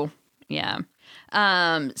 Uh-oh. Yeah.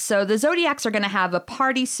 So the Zodiacs are going to have a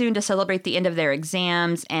party soon to celebrate the end of their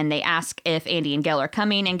exams. And they ask if Andy and Gail are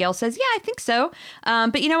coming. And Gail says, yeah, I think so.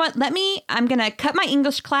 But you know what? I'm going to cut my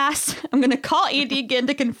English class. I'm going to call Andy again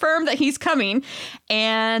to confirm that he's coming.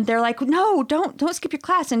 And they're like, no, don't skip your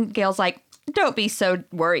class. And Gail's like, don't be so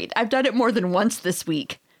worried. I've done it more than once this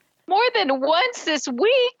week. More than once this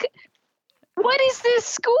week? What is this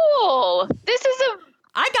school? This is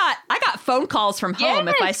I got phone calls from home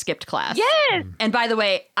if I skipped class. Yes. And by the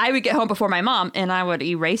way, I would get home before my mom and I would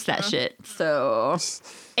erase that shit. So,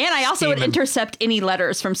 and I also would intercept any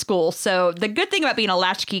letters from school. So the good thing about being a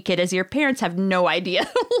latchkey kid is your parents have no idea.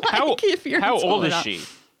 If you're how old is she?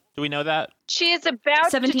 Do we know that? She is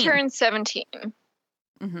about 17. to turn 17.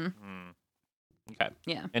 Mm-hmm. Okay.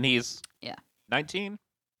 Yeah. And he's 18.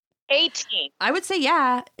 19? I would say,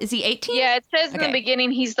 yeah. Is he 18? Yeah, it says in Okay. the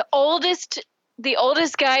beginning he's the oldest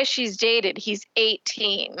guy she's dated. He's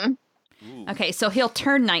 18. Okay, so he'll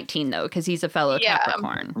turn 19 though, because he's a fellow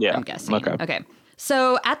Capricorn. Yeah. I'm guessing. Okay.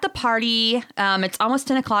 So at the party, it's almost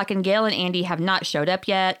 10 o'clock and Gail and Andy have not showed up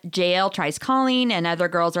yet. JL tries calling and other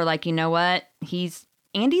girls are like, you know what?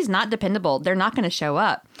 Andy's not dependable. They're not going to show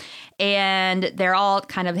up. And they're all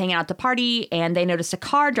kind of hanging out at the party and they notice a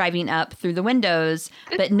car driving up through the windows,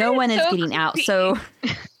 but no one is getting out. So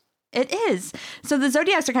it is. So the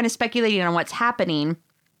Zodiacs are kind of speculating on what's happening.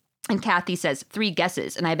 And Kathy says 3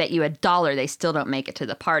 guesses. And I bet you $1 they still don't make it to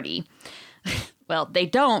the party. Well, they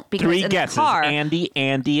don't because 3 in guesses. the car, Andy,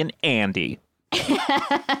 and Andy.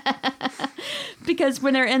 because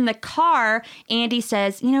when they're in the car, Andy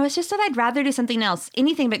says, it's just that I'd rather do something else.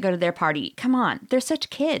 Anything but go to their party. Come on. They're such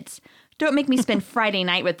kids. Don't make me spend Friday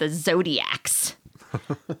night with the Zodiacs.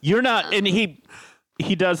 You're not, and he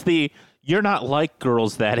does you're not like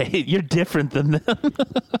girls that age. You're different than them.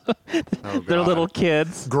 They're little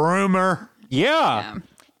kids. Groomer. Yeah.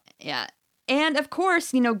 Yeah. And of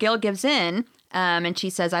course, Gail gives in. And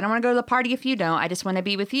she says, I don't want to go to the party if you don't. I just want to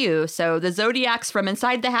be with you. So the Zodiacs from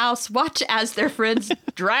inside the house watch as their friends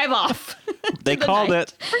drive off. They called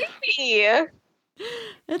it. Creepy.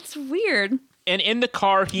 It's weird. And in the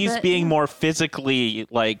car, he's being more physically,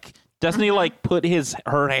 like, doesn't he, like, put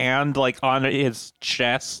her hand, like, on his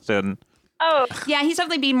chest and... Oh. Yeah, he's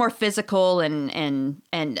definitely being more physical and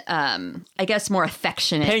I guess more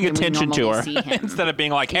affectionate. Paying than we attention to normally her see him. instead of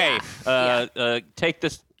being like, hey, take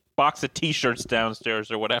this box of T-shirts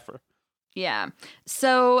downstairs or whatever. Yeah.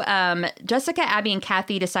 So Jessica, Abby, and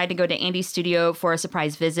Kathy decide to go to Andy's studio for a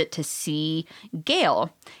surprise visit to see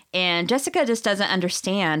Gail. And Jessica just doesn't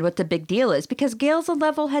understand what the big deal is because Gail's a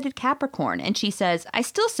level-headed Capricorn. And she says, I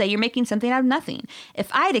still say you're making something out of nothing.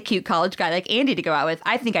 If I had a cute college guy like Andy to go out with,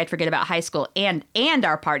 I think I'd forget about high school and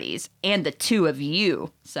our parties and the 2 of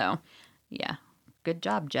you. So, yeah. Good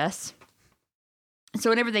job, Jess. So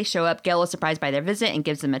whenever they show up, Gail is surprised by their visit and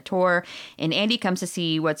gives them a tour. And Andy comes to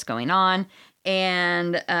see what's going on.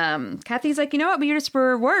 And Kathy's like, you know what? We just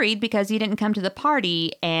were worried because you didn't come to the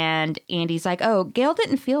party. And Andy's like, oh, Gail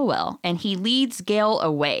didn't feel well. And he leads Gail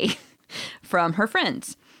away from her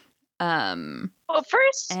friends. Well,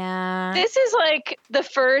 first, this is like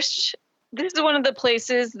this is one of the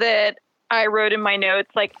places that I wrote in my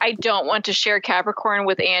notes, like, I don't want to share Capricorn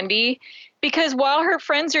with Andy. Because while her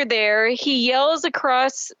friends are there, he yells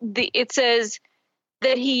across it says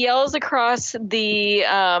that he yells across the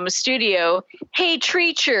studio, hey,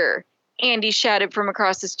 Treacher, Andy shouted from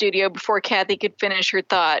across the studio before Kathy could finish her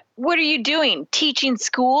thought. What are you doing? Teaching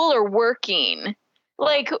school or working?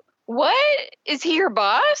 Like, What? Is he her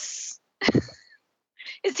boss?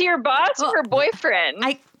 Is he her boss or her boyfriend?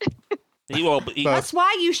 That's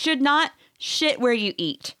why you should not shit where you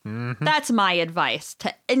eat. Mm-hmm. That's my advice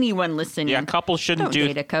to anyone listening. Yeah, couples shouldn't Don't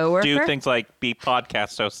date a coworker. do things like be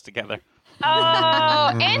podcast hosts together.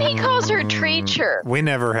 Oh, and he calls her Treacher. We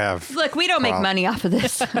never have. Look, we don't make money off of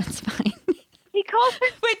this. It's fine. He calls her.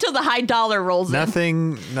 Wait till the high dollar rolls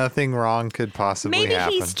in. Nothing wrong could possibly Maybe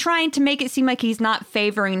happen. he's trying to make it seem like he's not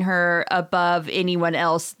favoring her above anyone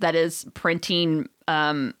else that is printing,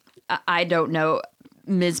 I don't know,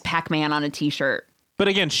 Ms. Pac-Man on a t-shirt. But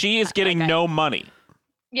again, she is getting no money.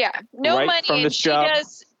 Yeah, no Right, money, from and this she job.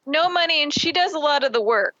 does no money, and she does a lot of the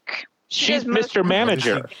work. She's does most Mr. of the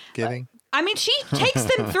Manager. Getting? I mean, she takes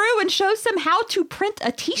them through and shows them how to print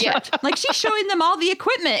a t-shirt. Like, she's showing them all the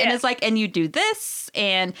equipment and it's like, and you do this.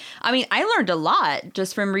 And I mean, I learned a lot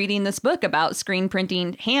just from reading this book about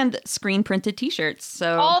hand screen printed t-shirts.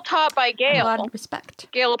 So All taught by a Gail. lot of respect.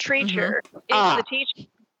 Gail Treacher is the teacher.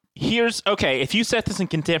 If you set this in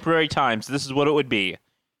contemporary times, this is what it would be.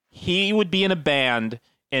 He would be in a band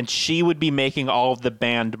and she would be making all of the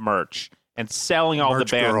band merch and selling all the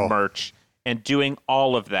band merch and doing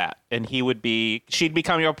all of that. And she'd be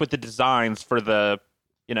coming up with the designs for the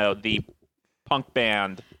punk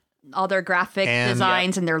band. All their graphic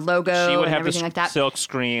designs and their logo She would and have everything the like that. silk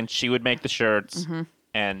screen. She would make the shirts.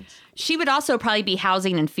 And She would also probably be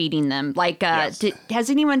housing and feeding them. Like, Yes. has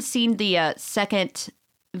anyone seen the second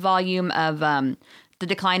volume of The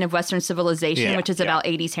Decline of Western Civilization, which is about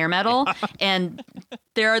 80s hair metal? And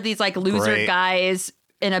there are these like loser guys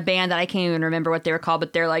in a band that I can't even remember what they were called,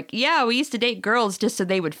 but they're like, yeah, we used to date girls just so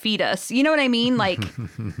they would feed us. You know what I mean? Like,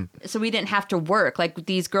 so we didn't have to work. Like,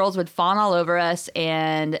 these girls would fawn all over us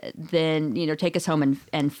and then, take us home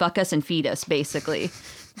and fuck us and feed us, basically.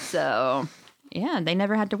 So, yeah, they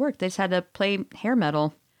never had to work. They just had to play hair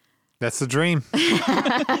metal. That's the dream.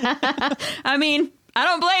 I mean, I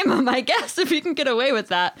don't blame them, I guess, if you can get away with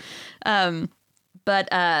that. But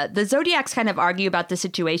the Zodiacs kind of argue about the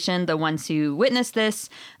situation, the ones who witnessed this.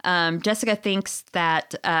 Jessica thinks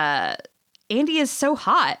that Andy is so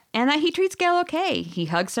hot and that he treats Gail okay. He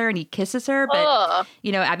hugs her and he kisses her. But,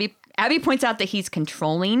 Abby points out that he's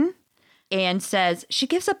controlling and says she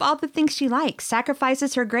gives up all the things she likes,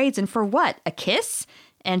 sacrifices her grades, and for what? A kiss?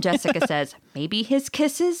 And Jessica says, maybe his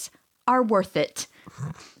kisses are worth it.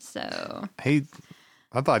 So...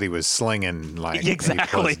 I thought he was slinging like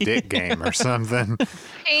Exactly. a dick game or something.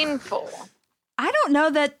 Painful. I don't know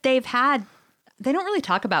that they don't really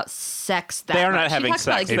talk about sex that they're much. not She having talks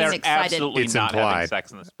about, sex. like, They're being excited. absolutely It's not having implied.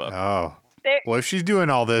 sex in this book. Oh. They're, Well, if she's doing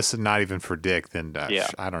all this and not even for dick, then Yeah.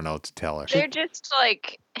 I don't know what to tell her. they're just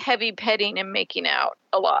like heavy petting and making out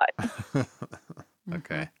a lot.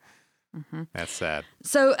 Okay. That's sad.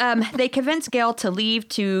 So they convince Gail to leave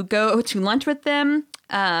to go to lunch with them.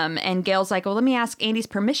 And Gail's like, well, let me ask Andy's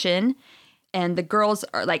permission. And the girls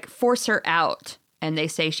are like, force her out. And they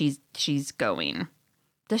say she's going.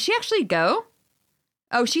 Does she actually go?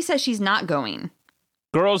 Oh, she says she's not going.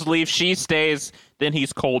 Girls leave, she stays, then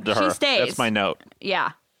he's cold to her. She stays. That's my note.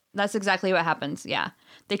 Yeah, that's exactly what happens. Yeah.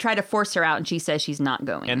 They try to force her out and she says she's not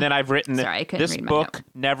going. And then I've written Sorry, I couldn't this read my book note.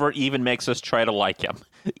 never even makes us try to like him.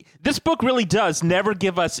 This book really does never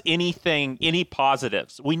give us any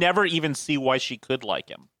positives. We never even see why she could like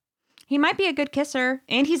him. He might be a good kisser.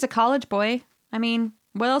 And he's a college boy. I mean,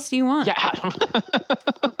 what else do you want? Yeah.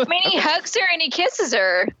 I mean, he hugs her and he kisses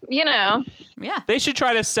her, Yeah. They should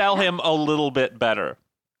try to sell him a little bit better.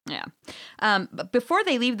 Yeah. But before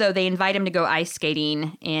they leave, though, they invite him to go ice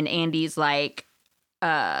skating. And Andy's like,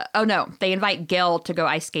 oh, no. They invite Gail to go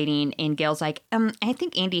ice skating. And Gail's like, I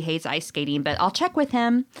think Andy hates ice skating, but I'll check with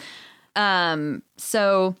him.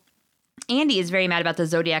 So Andy is very mad about the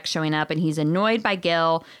Zodiac showing up. And he's annoyed by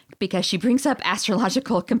Gail because she brings up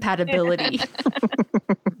astrological compatibility.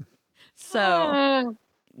 So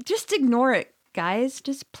just ignore it, guys.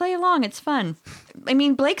 Just play along. It's fun. I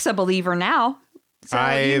mean, Blake's a believer now. So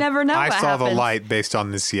you never know I what saw happens. the light based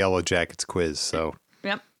on this Yellow Jackets quiz, so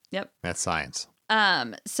Yep. that's science.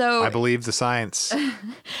 So I believe the science.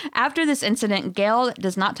 after this incident, Gail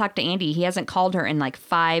does not talk to Andy. He hasn't called her in like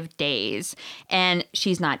 5 days. And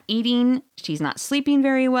she's not eating. She's not sleeping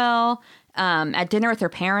very well. At dinner with her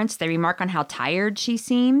parents, they remark on how tired she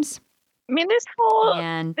seems. I mean,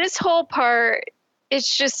 this whole part is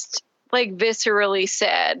just like viscerally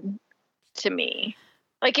sad to me.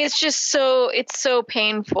 Like it's so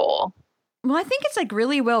painful. Well, I think it's like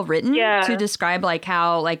really well written Yeah. to describe like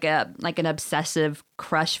how like an obsessive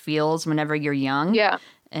crush feels whenever you're young. Yeah.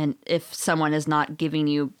 And if someone is not giving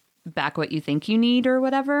you back what you think you need or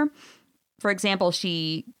whatever. For example,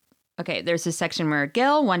 she Okay, there's this section where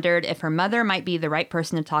Gail wondered if her mother might be the right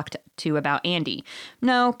person to talk to about Andy.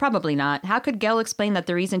 No, probably not. How could Gail explain that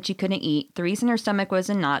the reason she couldn't eat, the reason her stomach was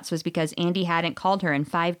in knots, was because Andy hadn't called her in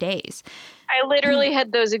 5 days? I literally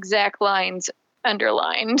had those exact lines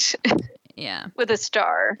underlined Yeah. with a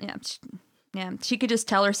star. Yeah. She could just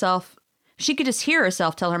tell herself, she could just hear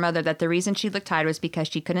herself tell her mother that the reason she looked tired was because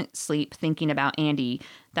she couldn't sleep thinking about Andy,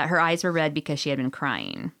 that her eyes were red because she had been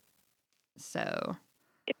crying. So...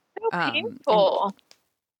 So painful.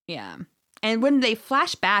 Yeah. And when they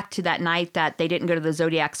flash back to that night that they didn't go to the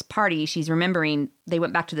Zodiac's party, she's remembering they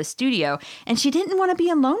went back to the studio and she didn't want to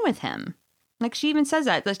be alone with him. Like, she even says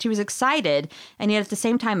that she was excited and yet at the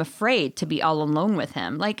same time afraid to be all alone with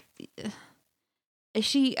him. Like, is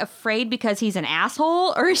she afraid because he's an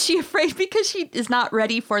asshole, or is she afraid because she is not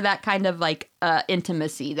ready for that kind of like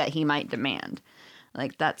intimacy that he might demand?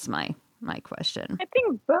 Like, that's my question. I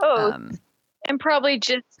think both. And probably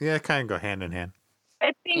just... Yeah, kind of go hand in hand.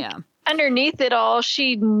 I think underneath it all,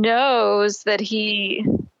 she knows that he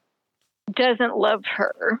doesn't love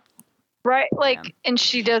her, right? Like, and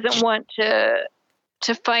she doesn't want to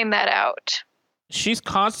find that out. She's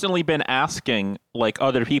constantly been asking, like,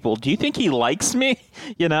 other people, do you think he likes me?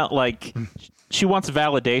 You know, like, she wants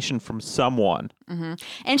validation from someone. Mm-hmm.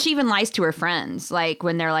 And she even lies to her friends, like,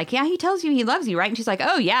 when they're like, yeah, he tells you he loves you, right? And she's like,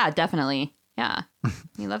 oh, yeah, definitely. Yeah,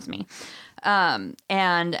 he loves me.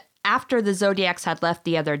 And after the Zodiacs had left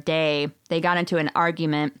the other day, they got into an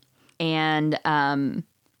argument, and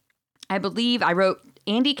I believe I wrote,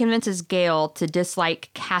 Andy convinces Gail to dislike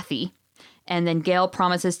Kathy, and then Gail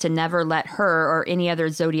promises to never let her or any other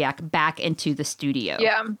Zodiac back into the studio.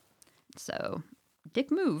 Yeah. So,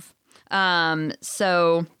 dick move. Ding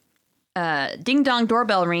dong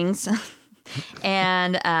doorbell rings.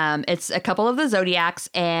 And it's a couple of the Zodiacs,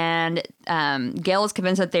 and Gail is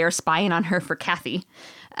convinced that they are spying on her for Kathy.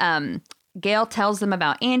 Gail tells them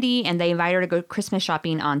about Andy, and they invite her to go Christmas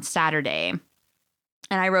shopping on Saturday.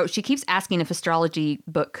 And I wrote, she keeps asking if astrology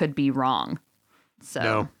book could be wrong. So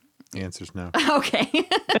No. The answer's no. Okay.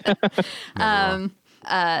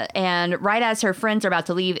 And right as her friends are about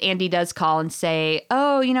to leave, Andy does call and say,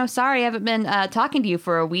 oh, sorry, I haven't been talking to you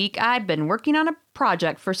for a week. I've been working on a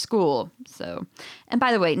project for school. So, and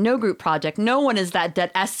by the way, no group project. No one is that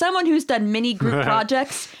dead. As someone who's done many group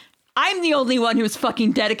projects, I'm the only one who's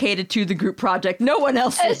fucking dedicated to the group project. No one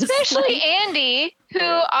else is. Especially Andy,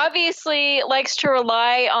 who obviously likes to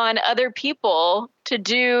rely on other people to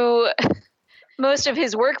do most of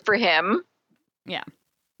his work for him. Yeah.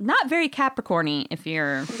 Not very Capricorn-y, if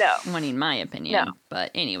you're wanting my opinion. No. But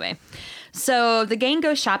anyway. So the gang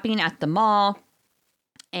goes shopping at the mall,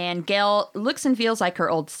 and Gail looks and feels like her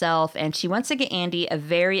old self, and she wants to get Andy a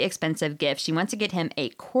very expensive gift. She wants to get him a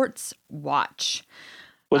quartz watch.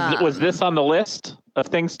 Was this on the list of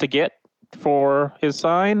things to get for his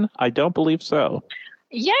sign? I don't believe so.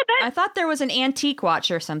 Yeah, I thought there was an antique watch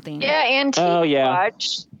or something. Yeah, antique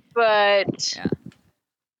watch, but...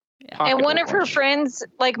 Yeah. And one of her friends,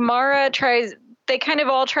 like Mara, they kind of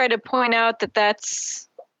all try to point out that that's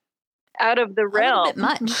out of the realm. A little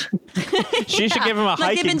bit much. She should give him a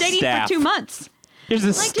hiking they've been dating staff. for 2 months. Here's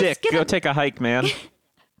a stick. Go take a hike, man.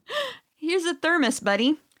 Here's a thermos,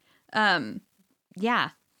 buddy.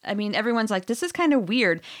 Yeah. I mean, everyone's like, this is kind of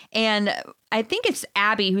weird. And I think it's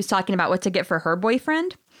Abby who's talking about what to get for her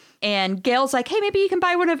boyfriend. And Gail's like, hey, maybe you can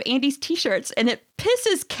buy one of Andy's t-shirts. And it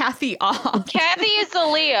pisses Kathy off. Kathy is the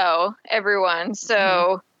Leo, everyone.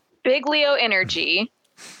 So big Leo energy.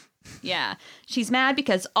 Yeah. She's mad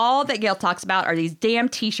because all that Gail talks about are these damn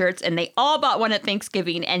t-shirts, and they all bought one at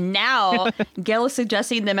Thanksgiving. And now Gail is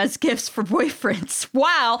suggesting them as gifts for boyfriends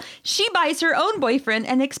while she buys her own boyfriend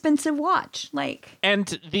an expensive watch.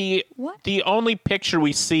 And the only picture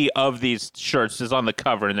we see of these shirts is on the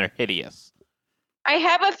cover, and they're hideous. I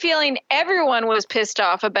have a feeling everyone was pissed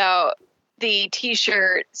off about the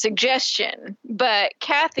t-shirt suggestion, but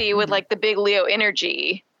Kathy, with the big Leo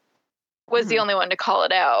energy, was the only one to call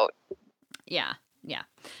it out. Yeah.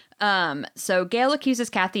 So Gail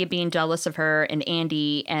accuses Kathy of being jealous of her and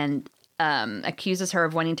Andy, and accuses her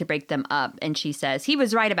of wanting to break them up. And she says, he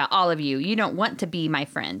was right about all of you. You don't want to be my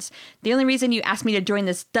friends. The only reason you asked me to join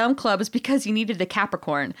this dumb club is because you needed a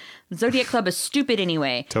Capricorn. The Zodiac Club is stupid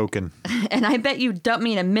anyway. Token. And I bet you'd dump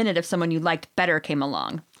me in a minute if someone you liked better came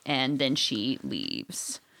along. And then she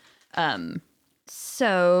leaves.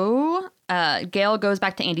 So Gail goes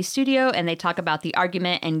back to Andy's studio, and they talk about the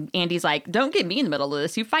argument. And Andy's like, don't get me in the middle of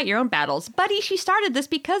this. You fight your own battles. Buddy, she started this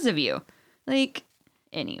because of you.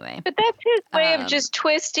 Anyway. But that's his way of just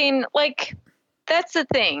twisting. That's the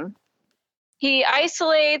thing. He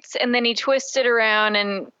isolates, and then he twists it around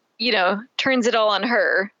and, turns it all on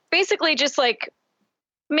her. basically just like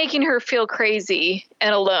making her feel crazy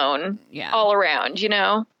and alone Yeah. all around, you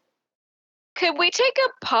know? Could we take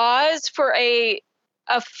a pause for a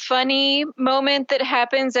funny moment that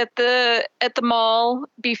happens at the mall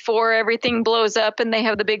before everything blows up and they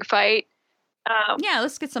have the big fight? Yeah,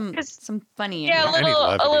 let's get some funny in Yeah, here. I need a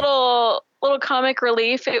levity. little comic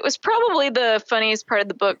relief. It was probably the funniest part of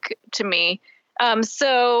the book to me.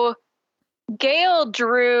 So Gail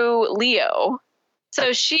drew Leo.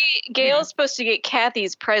 So Gail's supposed to get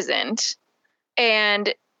Kathy's present,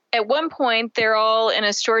 and at one point they're all in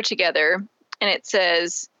a store together, and it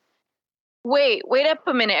says, wait up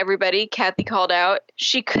a minute, everybody," Kathy called out.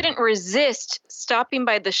 She couldn't resist stopping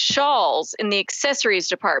by the shawls in the accessories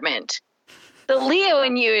department. "The Leo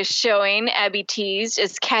in you is showing," Abby teased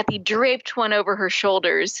as Kathy draped one over her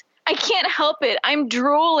shoulders. "I can't help it. I'm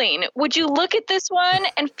drooling. Would you look at this one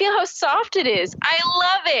and feel how soft it is? I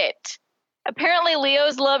love it." Apparently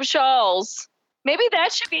Leos love shawls. Maybe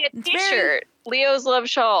that should be a It's t-shirt. Leos love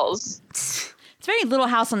shawls. It's very Little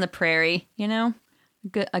House on the Prairie, you know?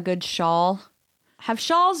 A good shawl. Have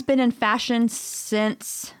shawls been in fashion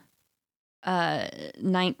since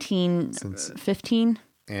 1915?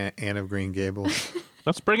 Anne of Green Gables.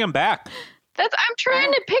 Let's bring him back. I'm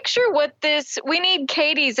trying to picture we need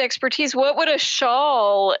Katie's expertise. What would a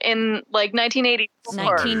shawl in like 1984?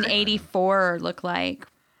 1984 look like.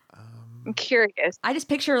 I'm curious. I just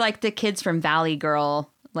picture like the kids from Valley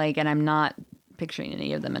Girl, like, and I'm not picturing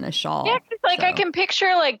any of them in a shawl. Yeah, 'cause, like so. I can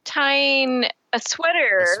picture like tying a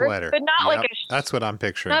sweater, But but not like that's what I'm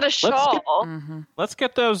picturing. not a shawl. Mhm. Let's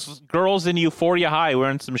get those girls in Euphoria High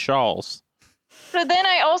wearing some shawls. So then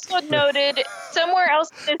I also noted somewhere else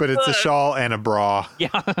in this But it's a book, shawl and a bra. Yeah,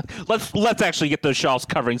 let's actually get those shawls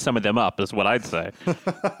covering some of them up, is what I'd say.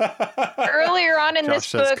 earlier on in Josh this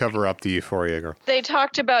says book, cover up the Euphoria girl. they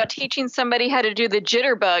talked about teaching somebody how to do the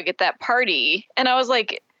jitterbug at that party. And I was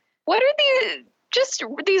like, what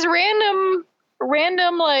are these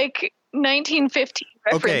random like 1915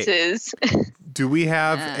 references? Do we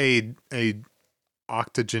have a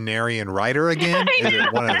octogenarian writer again? Is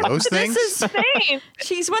it one of those things? This is Same.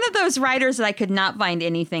 she's one of those writers that I could not find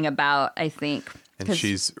anything about, I think. And 'Cause-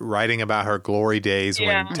 she's writing about her glory days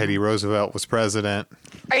Yeah. when Teddy Roosevelt was president.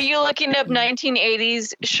 Are you looking up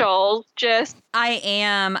 1980s shawls, Jess? I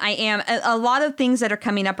am. A lot of things that are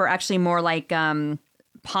coming up are actually more like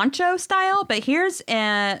poncho style, but here's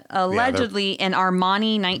allegedly an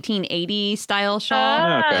Armani 1980 style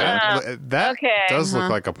shawl. Okay. That okay. does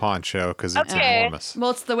look like a poncho because it's Okay. enormous.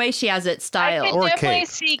 Well, it's the way she has it I styled. can Or definitely cape.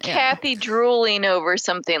 see Yeah. Kathy drooling over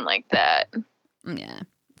something like that. Yeah.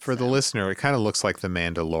 For the listener, it kind of looks like the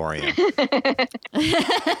Mandalorian.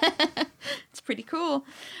 It's pretty cool.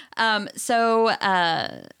 So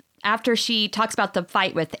after she talks about the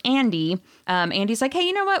fight with Andy, Andy's like, hey,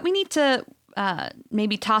 you know what? We need to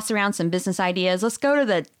maybe toss around some business ideas. Let's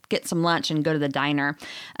get some lunch and go to the diner.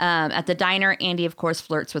 At the diner, Andy, of course,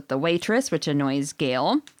 flirts with the waitress, which annoys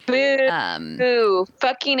Gail. Boo. Boo.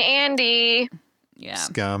 Fucking Andy. Yeah.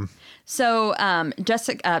 Scum. So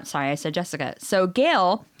Jessica, sorry, I said Jessica. So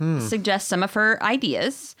Gail suggests some of her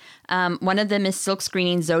ideas. One of them is silk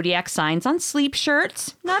screening zodiac signs on sleep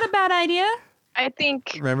shirts. Not a bad idea. I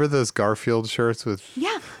think, Remember those Garfield shirts with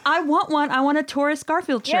Yeah, I want one. I want a Taurus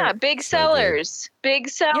Garfield shirt. yeah, big sellers. Big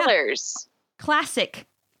sellers. Classic.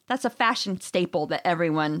 That's a fashion staple that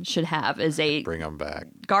everyone should have is a bring them back?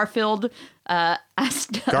 Garfield.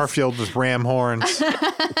 Garfield with ram horns.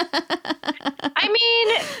 I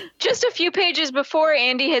mean, just a few pages before,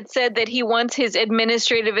 Andy had said that he wants his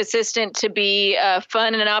administrative assistant to be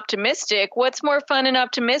fun and optimistic. What's more fun and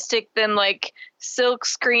optimistic than like silk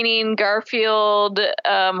screening Garfield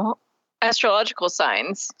astrological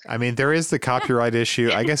signs? I mean, there is the copyright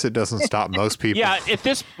issue. I guess it doesn't stop most people. Yeah,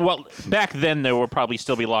 back then there would probably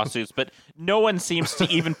still be lawsuits, but no one seems to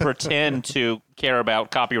even pretend to care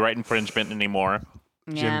about copyright infringement anymore.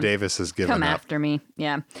 Jim Davis has given Come up. after me.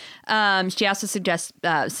 Yeah. She also suggests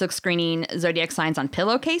silk screening zodiac signs on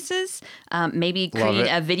pillowcases. Maybe create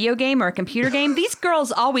a video game or a computer game. These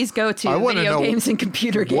girls always go I to wanna video know, games and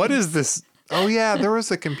computer games. What is this? Oh, yeah, there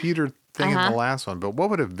was a computer thing in the last one, but what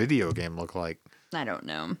would a video game look like? I don't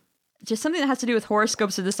know. Just something that has to do with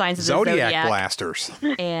horoscopes or the signs of the Zodiac zodiac. blasters.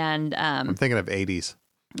 And I'm thinking of 80s.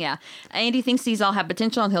 yeah, Andy thinks these all have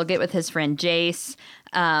potential, and he'll get with his friend Jace.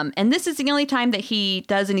 And this is the only time that he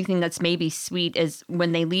does anything that's maybe sweet is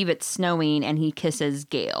when they leave it snowing and he kisses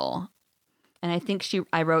Gail. And I think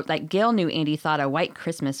I wrote like Gail knew Andy thought a white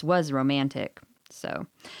Christmas was romantic. So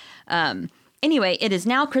Anyway, it is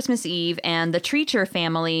now Christmas Eve, and the Treacher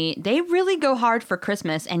family, they really go hard for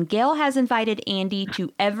Christmas, and Gail has invited Andy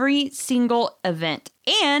to every single event.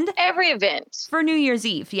 And Every event. for New Year's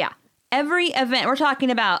Eve, yeah. Every event. We're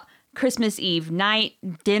talking about Christmas Eve night,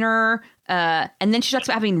 dinner, and then she talks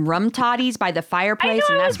about having rum toddies by the fireplace,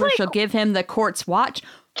 I and was that's where like- she'll give him the quartz watch.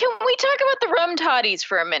 Can we talk about the rum toddies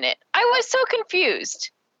for a minute? I was so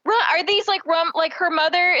confused. Are these like rum? Like her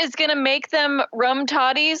mother is gonna make them rum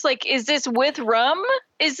toddies? Like, is this with rum?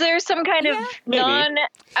 Is there some kind of maybe.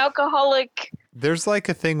 non-alcoholic? There's like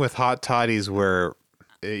a thing with hot toddies where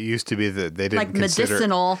it used to be that they didn't Like consider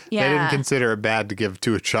medicinal. Yeah. they didn't consider it bad to give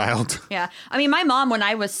to a child. Yeah. I mean, my mom, when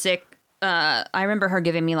I was sick, I remember her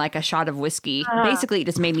giving me like a shot of whiskey. Basically, it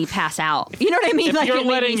just made me pass out. You know what I mean? If Like, you're it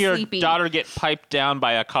made letting me your sleepy. daughter get piped down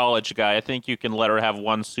by a college guy, I think you can let her have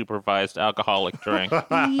one supervised alcoholic drink.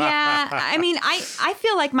 Yeah. I mean, I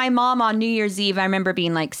feel like my mom on New Year's Eve, I remember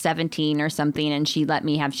being like 17 or something, and she let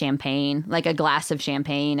me have champagne, like a glass of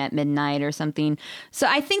champagne at midnight or something. So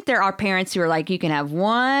I think there are parents who are like, you can have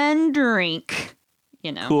one drink,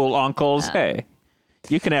 you know. Cool uncles, hey,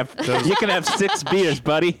 you can have 6 beers,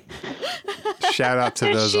 buddy. Shout out to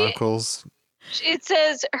those She- uncles. It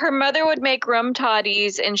says her mother would make rum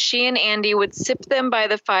toddies, and she and Andy would sip them by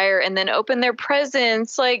the fire and then open their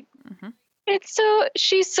presents. Like,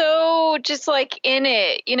 she's so just like in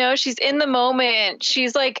it, you know, she's in the moment.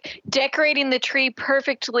 She's like decorating the tree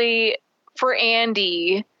perfectly for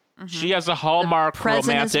Andy. She has a Hallmark Present is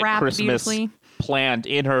romantic wrapped Christmas beautifully. planned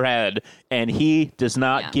in her head, and he does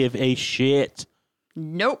not Yeah. give a shit.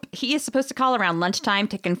 Nope. He is supposed to call around lunchtime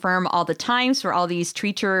to confirm all the times for all these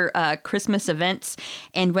Treacher Christmas events.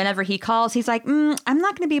 And whenever he calls, he's like, I'm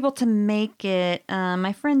not going to be able to make it.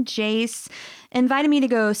 My friend Jace invited me to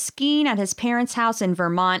go skiing at his parents' house in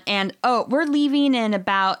Vermont. And, we're leaving in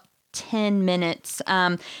about 10 minutes.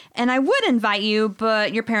 And I would invite you,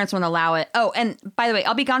 but your parents won't allow it. Oh, and by the way,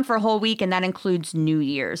 I'll be gone for a whole week, and that includes New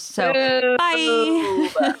Year's. So,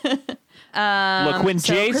 bye. Look, when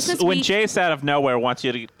so Christmas week- Jace out of nowhere wants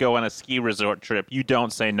you to go on a ski resort trip, you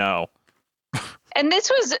don't say no. And this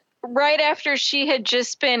was right after she had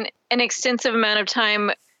just spent an extensive amount of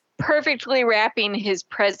time perfectly wrapping his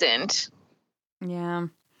present. Yeah,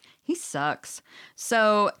 he sucks.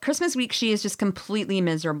 So Christmas week, she is just completely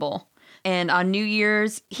miserable. And on New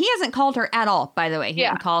Year's, he hasn't called her at all, by the way. He Yeah.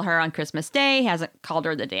 didn't call her on Christmas Day. He hasn't called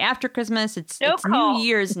her the day after Christmas. It's call. New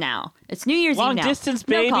Year's now. It's New Year's Long Eve now. distance,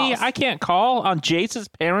 No baby. calls. I can't call on Jace's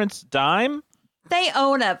parents' dime. They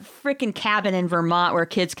own a freaking cabin in Vermont where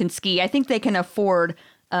kids can ski. I think they can afford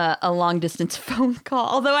a long distance phone call.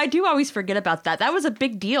 Although I do always forget about that. That was a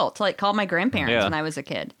big deal to like call my grandparents Yeah. when I was a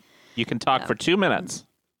kid. You can talk for 2 minutes.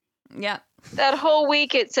 Yeah. That whole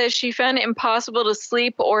week, it says she found it impossible to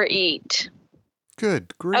sleep or eat.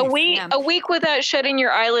 Good grief. Yeah. A week without shutting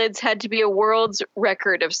your eyelids had to be a world's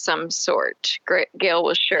record of some sort. Gail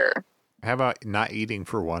was sure. How about not eating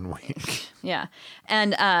for 1 week? Yeah.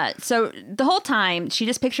 And so the whole time, she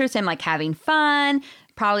just pictures him like having fun,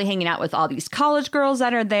 probably hanging out with all these college girls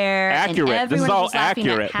that are there. And Accurate. This everyone is all just laughing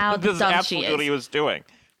accurate. At how This is dumb she absolutely what is. he was doing.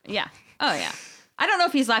 Yeah. Oh, yeah. I don't know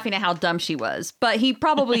if he's laughing at how dumb she was, but he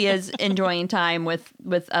probably is enjoying time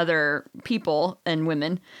with other people and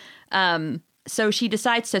women. So she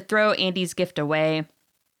decides to throw Andy's gift away.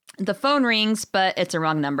 The phone rings, but it's a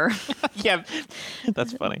wrong number. Yeah,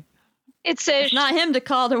 that's funny. It says It's not him to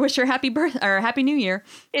call to wish her happy birth or happy New Year.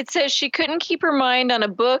 It says she couldn't keep her mind on a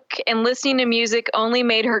book, and listening to music only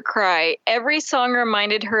made her cry. Every song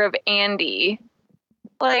reminded her of Andy.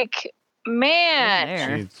 Like, man, There.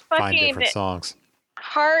 She needs to find Fucking- different songs.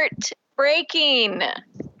 heartbreaking.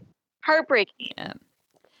 Heartbreaking.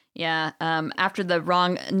 Yeah. After the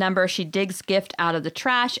wrong number, she digs gift out of the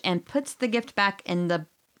trash and puts the gift back in the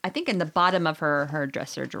bottom of her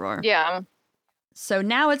dresser drawer. Yeah. So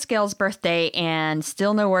now it's Gail's birthday and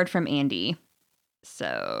still no word from Andy.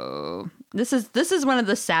 So this is one of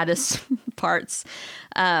the saddest parts.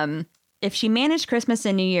 If she managed Christmas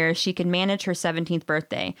and New Year, she could manage her 17th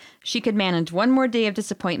birthday. She could manage one more day of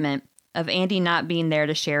disappointment of Andy not being there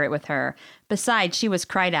to share it with her. Besides, she was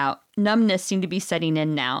cried out. Numbness seemed to be setting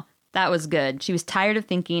in now. That was good. She was tired of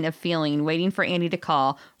thinking, of feeling, waiting for Andy to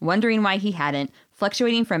call, wondering why he hadn't.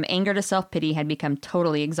 Fluctuating from anger to self-pity had become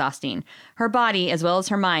totally exhausting. Her body, as well as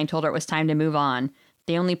her mind, told her it was time to move on.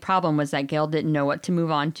 The only problem was that Gail didn't know what to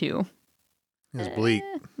move on to. It was bleak.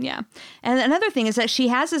 Yeah. And another thing is that she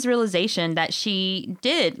has this realization that she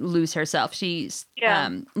did lose herself. She's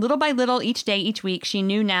little by little, each day, each week, she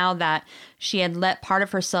knew now that she had let part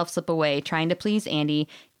of herself slip away, trying to please Andy,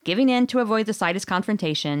 giving in to avoid the slightest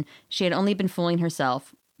confrontation. She had only been fooling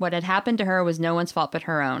herself. What had happened to her was no one's fault but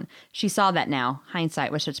her own. She saw that now.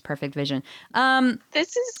 Hindsight was such perfect vision.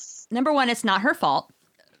 This is Number one, it's not her fault.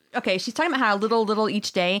 Okay, she's talking about how little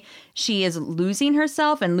each day she is losing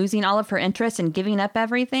herself and losing all of her interests and giving up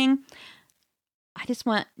everything. I just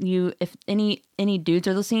want you, if any dudes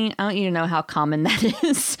are listening, I want you to know how common that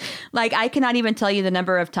is. Like, I cannot even tell you the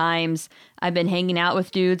number of times I've been hanging out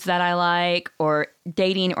with dudes that I like, or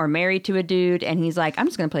dating or married to a dude, and he's like, I'm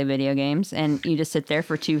just going to play video games. And you just sit there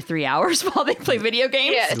for 2-3 hours while they play video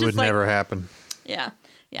games. Yeah, It would never happen. Yeah.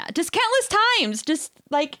 Yeah. Just countless times. Just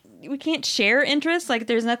like, we can't share interests. Like,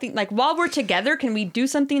 there's nothing, like, while we're together, can we do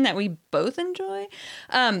something that we both enjoy?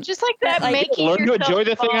 just like that, like, making Learn to yourself enjoy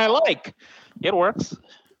the thing I small. like. It works.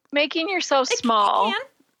 Making yourself It small. can.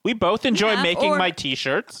 We both enjoy Yeah, making or- my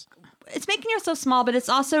t-shirts. It's making yourself small, but it's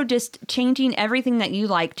also just changing everything that you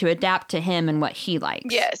like to adapt to him and what he likes.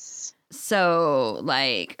 Yes. So,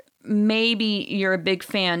 like, maybe you're a big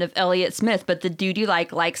fan of Elliott Smith, but the dude you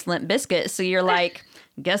like likes Limp Bizkit. So you're like,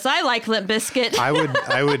 guess I like Limp Bizkit.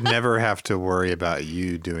 I would never have to worry about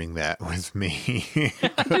you doing that with me.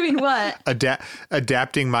 Doing what?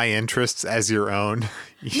 Adapting my interests as your own.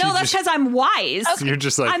 No, that's because I'm wise. You're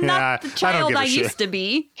just like, I'm not the I don't child give a I shit. used to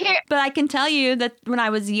be. Here- But I can tell you that when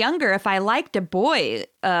I was younger, if I liked a boy,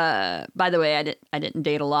 by the way, I didn't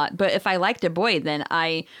date a lot, but if I liked a boy, then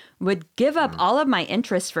I would give up all of my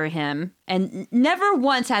interest for him. And never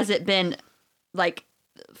once has it been like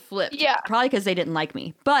flipped. Yeah. Probably because they didn't like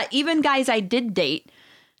me. But even guys I did date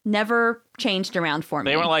never changed around for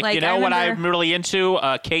me. They were like, you know I what I'm remember- really into?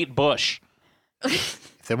 Kate Bush.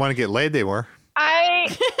 If they want to get laid, they were.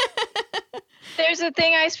 There's a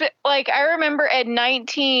thing I remember at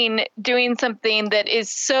 19 doing something that is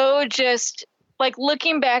so just like,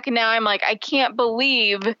 looking back now, I'm like, I can't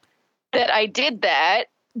believe that I did that.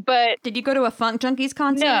 But Did you go to a Funk Junkies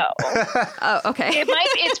concert? no, Oh, okay.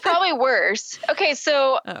 it's probably worse. Okay.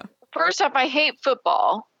 So Oh. first off, I hate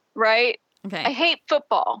football, right? Okay. I hate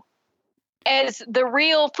football as the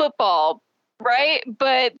real football, right?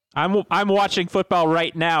 But I'm watching football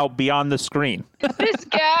right now beyond the screen. this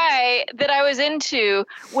guy that I was into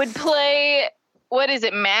would play, what is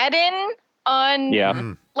it, Madden on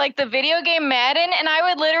Yeah. like the video game Madden, and I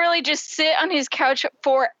would literally just sit on his couch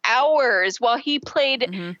for hours while he played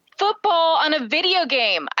Mhm. football on a video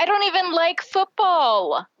game. I don't even like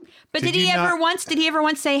football. But Did did he you ever not- Did he ever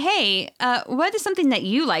once say, "Hey, what is something that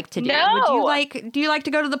you like to do? No. Do you like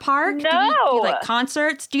to go to the park? Do you No. like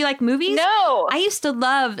concerts? Do you like movies?" No. I used to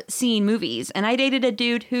love seeing movies, and I dated a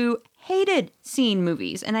dude who hated seeing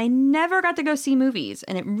movies, and I never got to go see movies,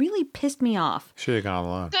 and it really pissed me off. Should have gone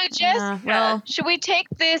alone. So Jessica, well- should we take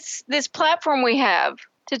this platform we have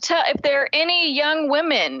to tell if there are any young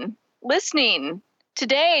women listening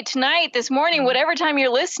today, tonight, this morning, whatever time you're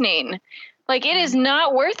listening, like, it is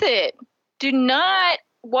not worth it. Do not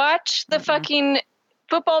watch the fucking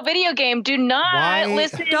football video game. Do not Why-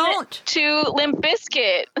 listen Don't. to Limp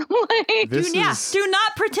Bizkit. Like, This Yeah, is do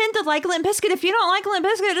not pretend to like Limp Bizkit. If you don't like Limp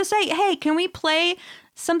Bizkit, just say, "Hey, can we play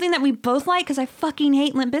something that we both like?" Because I fucking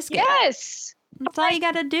hate Limp Bizkit. yes. That's all you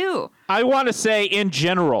got to do. I want to say, in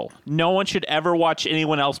general, no one should ever watch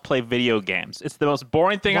anyone else play video games. It's the most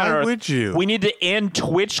boring thing on Why earth. would you? We need to end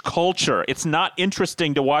Twitch culture. It's not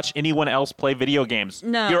interesting to watch anyone else play video games.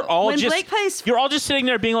 No. You're all When just Blake plays- you're all just sitting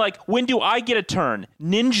there being like, when do I get a turn?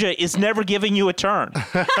 Ninja is never giving you a turn.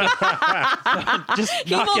 Just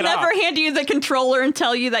He knock will it never off. hand you the controller and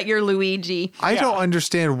tell you that you're Luigi. I don't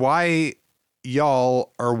understand why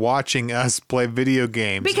y'all are watching us play video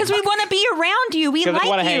games. Because we want to be around you. We Because like I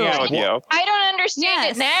want to hang you. out with you. I don't understand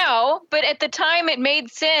Yes. it now, but at the time it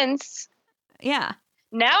made sense. Yeah.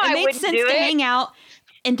 Now It I made wouldn't sense do to it. hang out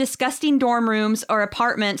in disgusting dorm rooms or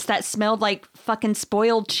apartments that smelled like fucking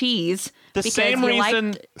spoiled cheese. The because same you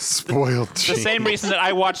reason liked- spoiled the cheese. same reason that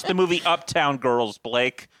I watched the movie Uptown Girls,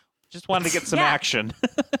 Blake. Just wanted to get some Yeah. action.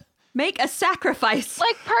 make a sacrifice.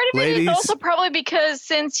 Like, part of it Ladies. is also probably because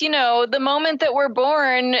since, the moment that we're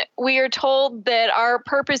born, we are told that our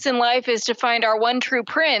purpose in life is to find our one true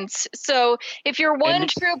prince. So if your one And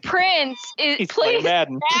true prince He's plays playing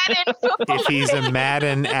Madden. Madden football, If he's a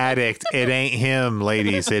Madden addict, it ain't him,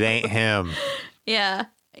 ladies. It ain't him. Yeah.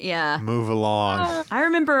 Yeah. Move along. I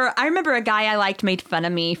remember a guy I liked made fun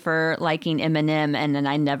of me for liking Eminem, and then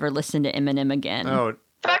I never listened to Eminem again. Oh,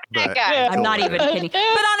 fuck that But- guy. Yeah. I'm not even kidding.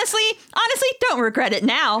 But honestly, don't regret it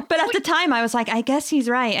now. But at the time, I was like, I guess he's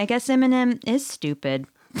right. I guess Eminem is stupid.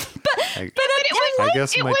 I, It I was,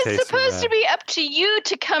 guess it my was taste supposed is to be up to you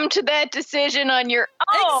to come to that decision on your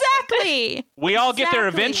own. Exactly. We all get there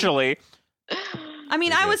Exactly. eventually. I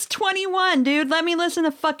mean, I was 21, dude. Let me listen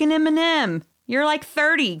to fucking Eminem. You're like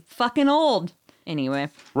 30, fucking old. Anyway.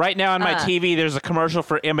 Right now on my TV, there's a commercial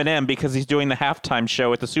for Eminem because he's doing the halftime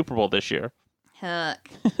show at the Super Bowl this year. Heck.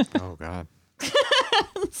 Oh God.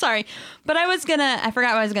 Sorry. But I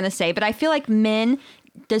forgot what I was going to say, but I feel like men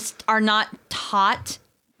just are not taught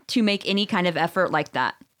to make any kind of effort like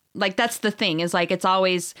that. Like, that's the thing, is like, it's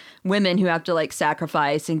always women who have to like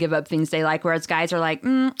sacrifice and give up things they like, whereas guys are like,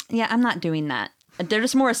 yeah, I'm not doing that. They're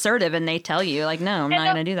just more assertive and they tell you like, no, I'm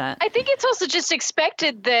not going to do that. I think it's also just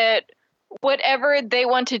expected that whatever they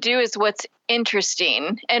want to do is what's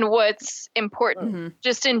interesting and what's important,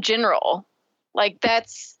 just in general. Like,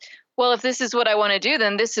 that's, well, if this is what I want to do,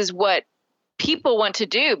 then this is what people want to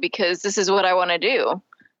do because this is what I want to do.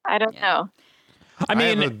 I don't know. I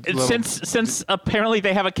mean, since apparently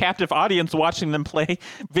they have a captive audience watching them play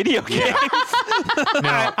video games,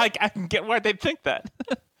 I can get why they'd think that.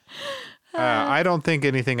 I don't think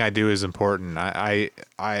anything I do is important.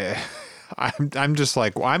 I'm just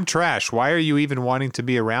like, well, I'm trash. Why are you even wanting to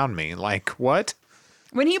be around me? Like, what?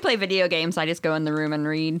 When you play video games, I just go in the room and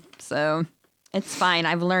read. So it's fine.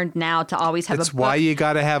 I've learned now to always have That's a book. why you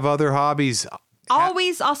got to have other hobbies.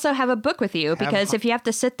 Always also have a book with you, because if you have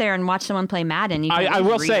to sit there and watch someone play Madden, you can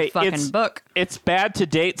read a fucking book. It's bad to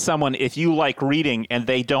date someone if you like reading and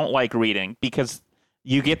they don't like reading, because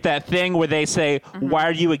you get that thing where they say, why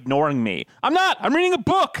are you ignoring me? I'm not. I'm reading a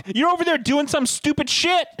book. You're over there doing some stupid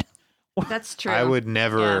shit. That's true. I would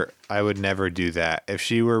never do that. If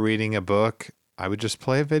she were reading a book, I would just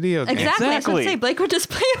play a video game. Exactly. I was going to say, Blake would just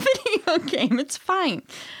play a video game. It's fine.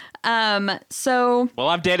 Well,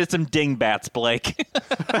 I've dated some dingbats, Blake.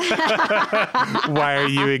 Why are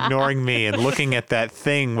you ignoring me and looking at that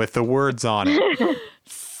thing with the words on it?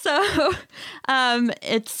 So,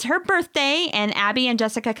 it's her birthday, and Abby and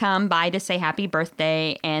Jessica come by to say happy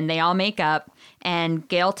birthday, and they all make up, and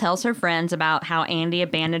Gail tells her friends about how Andy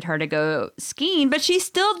abandoned her to go skiing, but she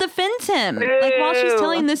still defends him. Like, while she's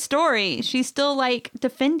telling this story, she's still, like,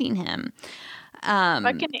 defending him.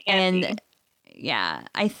 Fucking Andy. And yeah,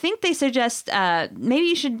 I think they suggest maybe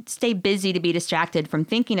you should stay busy to be distracted from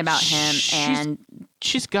thinking about him. And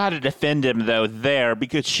she's got to defend him though there,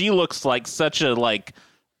 because she looks like such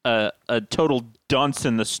a total dunce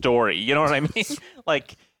in the story. You know what I mean?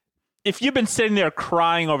 Like, if you've been sitting there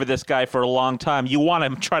crying over this guy for a long time, you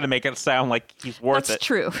want to try to make it sound like he's worth it. That's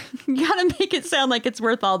true. You got to make it sound like it's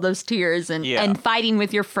worth all those tears and fighting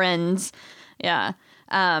with your friends. Yeah.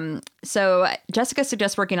 So Jessica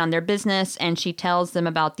suggests working on their business, and she tells them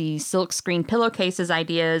about the silkscreen pillowcases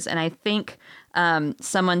ideas. And I think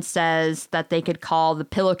someone says that they could call the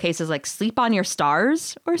pillowcases like "Sleep on Your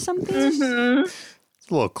Stars" or something. Mm-hmm. It's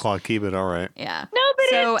a little clunky, but all right. Yeah. No, but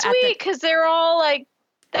it's sweet because they're all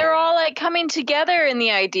like coming together in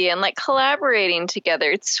the idea and like collaborating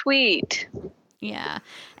together. It's sweet. Yeah.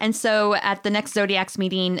 And so at the next Zodiacs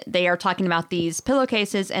meeting, they are talking about these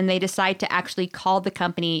pillowcases, and they decide to actually call the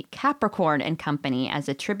company Capricorn and Company as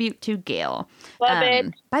a tribute to Gail. Love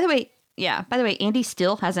it. By the way, Andy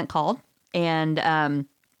still hasn't called. And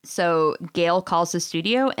so Gail calls the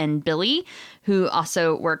studio, and Billy, who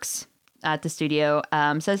also works at the studio,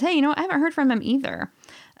 says, hey, I haven't heard from him either.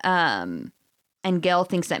 And Gail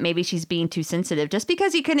thinks that maybe she's being too sensitive. Just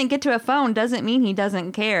because he couldn't get to a phone doesn't mean he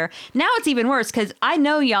doesn't care. Now it's even worse, because I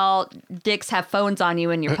know y'all dicks have phones on you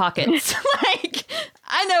in your pockets. Like,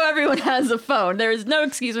 I know everyone has a phone. There is no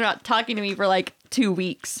excuse for not talking to me for like 2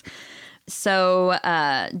 weeks. So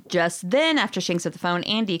just then, after she hangs up the phone,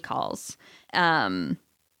 Andy calls. And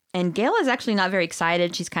Gail is actually not very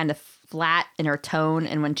excited. She's kind of flat in her tone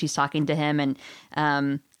and when she's talking to him.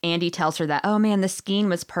 And Andy tells her that, oh man, the skiing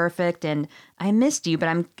was perfect and I missed you, but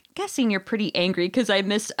I'm guessing you're pretty angry because I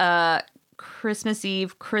missed Christmas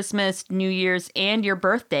Eve, Christmas, New Year's, and your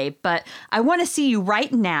birthday. But I want to see you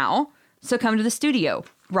right now, so come to the studio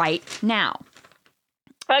right now.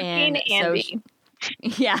 Fucking Andy.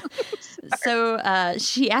 Yeah. So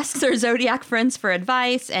she asks her Zodiac friends for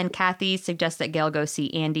advice, and Kathy suggests that Gail go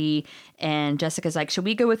see Andy, and Jessica's like, should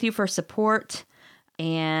we go with you for support?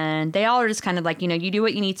 And they all are just kind of like, you do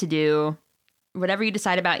what you need to do. Whatever you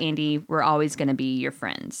decide about Andy, we're always going to be your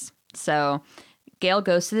friends. So Gail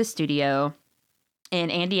goes to the studio, and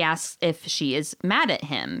Andy asks if she is mad at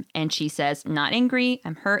him. And she says, not angry,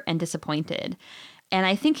 I'm hurt and disappointed. And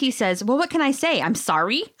I think he says, well, what can I say? I'm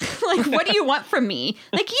sorry? Like, what do you want from me?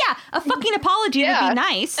 Like, yeah, a fucking apology would be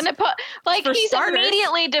nice. He's starters.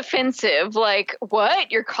 Immediately defensive. Like, what?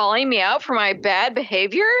 You're calling me out for my bad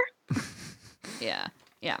behavior? Yeah.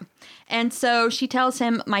 And so she tells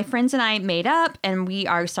him, my friends and I made up and we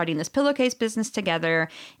are starting this pillowcase business together.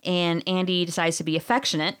 And Andy decides to be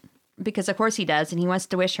affectionate because of course he does. And he wants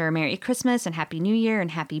to wish her a Merry Christmas and Happy New Year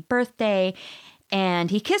and Happy Birthday.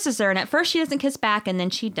 And he kisses her, and at first she doesn't kiss back, and then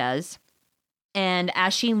she does. And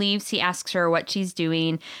as she leaves, he asks her what she's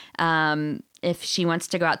doing, if she wants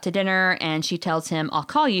to go out to dinner, and she tells him, "I'll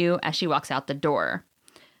call you," as she walks out the door.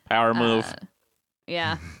 Power move.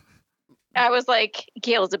 Yeah. I was like,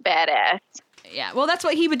 Gail's a badass. Yeah. Well, that's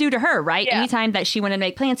what he would do to her, right? Yeah. Anytime that she wanted to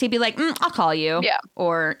make plans, he'd be like, "I'll call you." Yeah.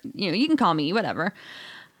 Or, you can call me, whatever.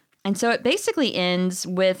 And so it basically ends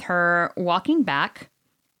with her walking back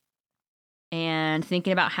and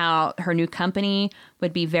thinking about how her new company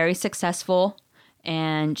would be very successful,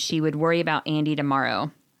 and she would worry about Andy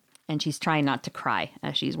tomorrow. And she's trying not to cry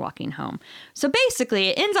as she's walking home. So basically,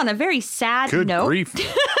 it ends on a very sad Good note. grief.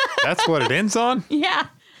 That's what it ends on? Yeah.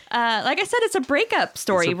 Like I said, it's a breakup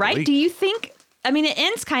story, It's a right? bleak. Do you think, it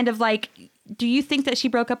ends kind of like, do you think that she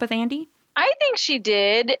broke up with Andy? I think she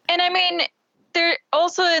did. And I mean, there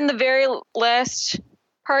also in the very last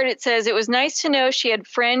part, it says it was nice to know she had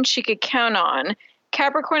friends she could count on.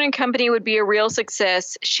 Capricorn and Company would be a real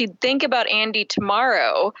success. She'd think about Andy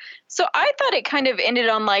tomorrow. So I thought it kind of ended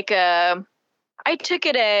on I took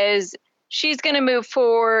it as she's going to move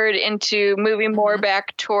forward into moving more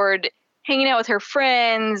back toward hanging out with her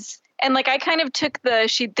friends. And I kind of took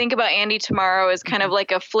she'd think about Andy tomorrow as kind of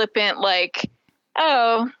like a flippant,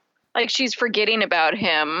 she's forgetting about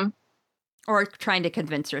him. Or trying to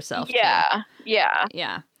convince herself. Yeah. Yeah.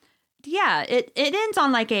 Yeah. Yeah, it ends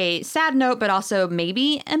on a sad note, but also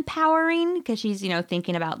maybe empowering because she's,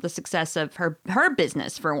 thinking about the success of her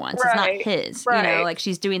business for once. Right. It's not his, Right.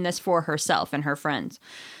 she's doing this for herself and her friends.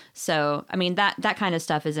 So, I mean, that kind of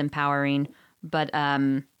stuff is empowering, but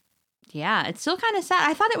yeah, it's still kind of sad.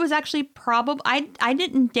 I thought it was actually probably, I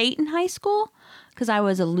didn't date in high school because I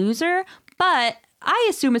was a loser, but I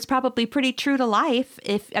assume it's probably pretty true to life.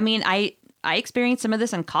 I experienced some of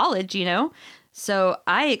this in college, So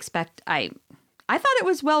I thought it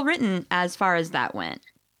was well written as far as that went,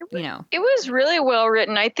 It was really well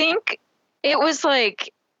written. I think it was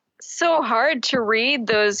so hard to read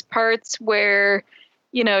those parts where,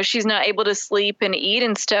 she's not able to sleep and eat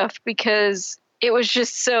and stuff because it was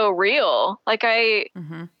just so real. I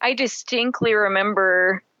distinctly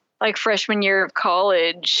remember freshman year of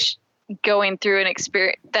college going through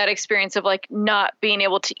that experience of not being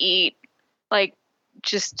able to eat,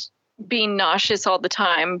 just being nauseous all the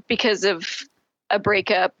time because of a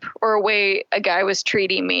breakup or a way a guy was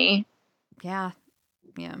treating me. Yeah.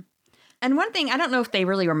 Yeah. And one thing, I don't know if they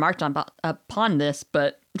really remarked upon this,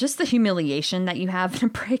 but just the humiliation that you have in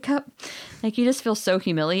a breakup. You just feel so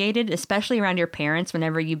humiliated, especially around your parents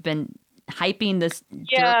whenever you've been hyping this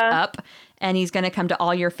jerk up and he's going to come to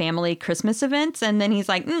all your family Christmas events and then he's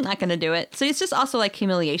not going to do it. So it's just also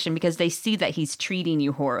humiliation because they see that he's treating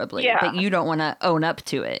you horribly, but you don't want to own up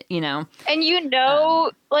to it, And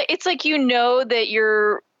it's that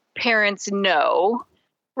your parents know,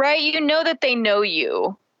 right? That they know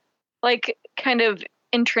you, kind of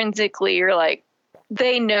intrinsically, you're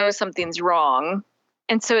they know something's wrong.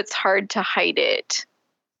 And so it's hard to hide it.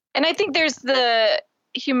 And I think there's the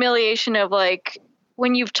humiliation of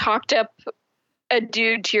when you've talked up a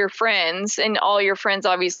dude to your friends and all your friends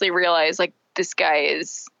obviously realize this guy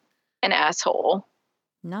is an asshole.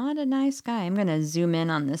 Not a nice guy. I'm going to zoom in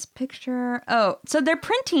on this picture. Oh, so they're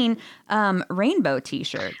printing rainbow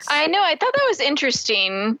t-shirts. I know. I thought that was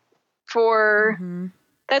interesting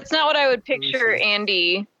that's not what I would picture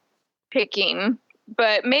Andy picking,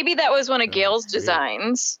 but maybe that was one of Gail's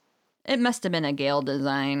designs. It must have been a Gail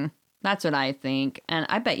design. That's what I think. And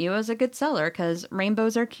I bet you it was a good seller because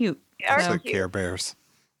rainbows are cute. It's like Care Bears.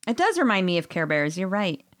 It does remind me of Care Bears. You're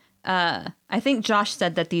right. I think Josh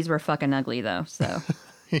said that these were fucking ugly, though. So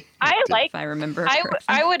if I remember.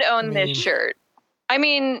 I would own this shirt. I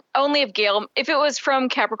mean, only if it was from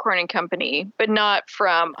Capricorn and Company, but not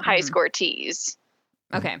from High Score Tees.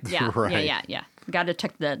 Okay. Yeah. Right. Yeah. Got to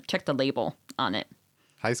check the label on it.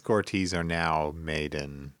 High Score tees are now made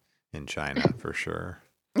in China for sure.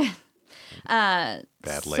 Bad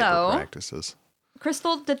labor practices.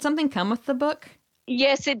 Crystal, did something come with the book?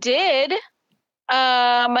 Yes, it did. So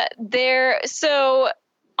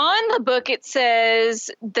on the book it says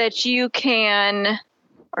that you can,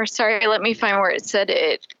 let me find where it said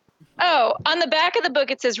it. Oh, on the back of the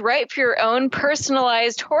book it says write for your own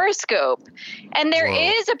personalized horoscope. And there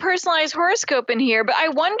is a personalized horoscope in here, but I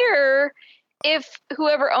wonder if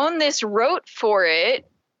whoever owned this wrote for it.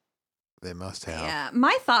 They must have. Yeah,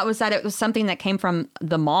 my thought was that it was something that came from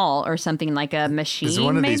the mall or something like a machine. Is it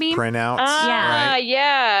one of maybe? these printouts? Yeah. Right?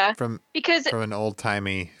 Yeah. From an old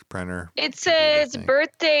timey printer. It says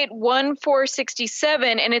birth date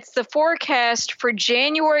 1/4/67, and it's the forecast for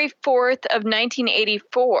January 4th of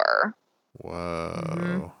 1984.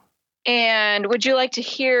 Whoa. And would you like to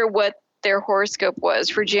hear what their horoscope was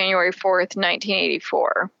for January 4th,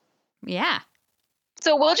 1984? Yeah.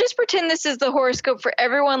 So we'll just pretend this is the horoscope for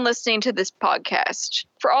everyone listening to this podcast.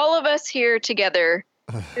 For all of us here together,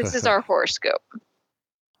 this is our horoscope.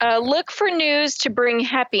 Look for news to bring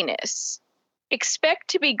happiness. Expect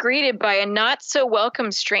to be greeted by a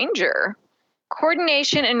not-so-welcome stranger.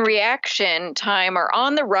 Coordination and reaction time are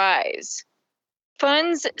on the rise.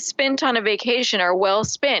 Funds spent on a vacation are well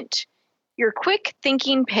spent. Your quick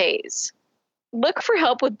thinking pays. Look for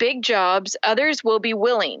help with big jobs. Others will be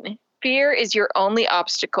willing. Fear is your only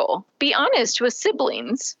obstacle. Be honest with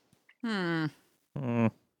siblings. Hmm.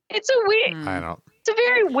 It's a weird. I don't. It's a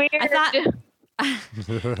very weird. I thought.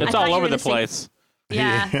 It's thought all you over were the gonna say- place.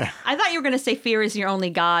 Yeah. I thought you were gonna say fear is your only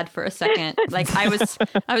god for a second. Like I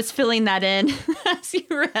was filling that in as you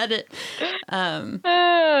read it.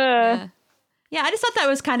 Yeah. Yeah, I just thought that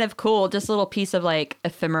was kind of cool. Just a little piece of like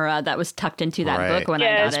ephemera that was tucked into that Right. book when Yes.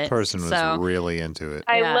 I got This it. person was So, really into it.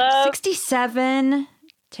 I love. 67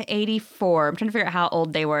 to 84. I'm trying to figure out how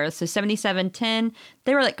old they were. So 77, 10.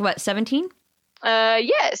 They were like what, 17?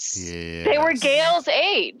 Yes. Yeah. They were Gail's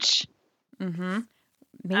age. Mm-hmm.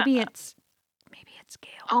 Maybe it's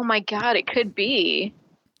Gail. Oh my God, it could be.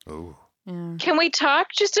 Oh. Yeah. Can we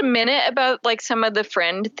talk just a minute about like some of the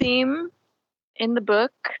friend theme in the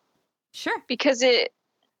book? Sure. Because it,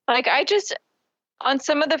 like, on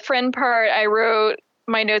some of the friend part, I wrote,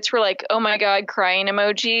 my notes were like, oh my God, crying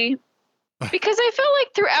emoji. Because I felt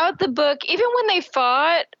like throughout the book, even when they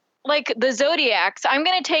fought, like the Zodiacs, I'm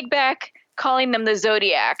going to take back calling them the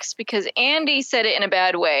Zodiacs because Andy said it in a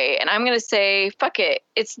bad way. And I'm going to say, fuck it.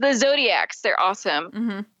 It's the Zodiacs. They're awesome.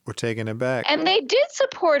 Mm-hmm. We're taking it back. And they did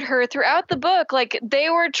support her throughout the book. Like they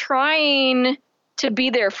were trying to be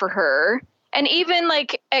there for her. And even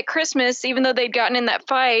like at Christmas, even though they'd gotten in that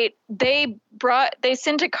fight, they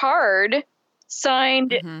sent a card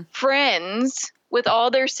signed Mm-hmm. friends with all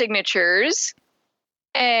their signatures.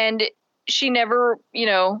 And she never,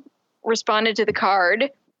 responded to the card.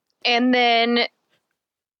 And then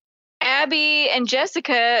Abby and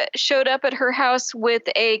Jessica showed up at her house with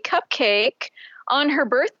a cupcake on her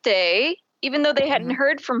birthday, even though they hadn't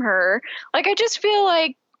heard from her. Like, I just feel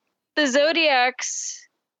like the Zodiacs,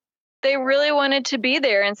 they really wanted to be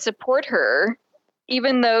there and support her,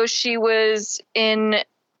 even though she was in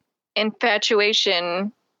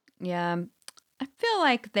infatuation. Yeah. I feel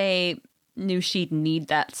like they knew she'd need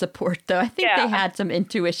that support, though. I think Yeah. they had some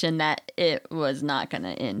intuition that it was not going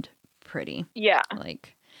to end pretty. Yeah.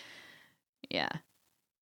 Like, yeah.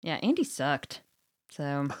 Yeah, Andy sucked.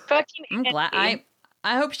 So Fucking I'm glad. Andy.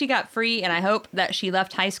 I hope she got free, and I hope that she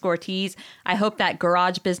left High Score Tees. I hope that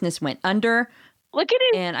garage business went under, Look at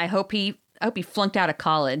him. and I hope he flunked out of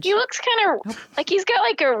college. He looks kind of like he's got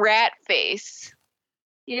like a rat face,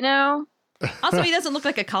 you know? Also, he doesn't look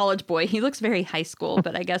like a college boy. He looks very high school,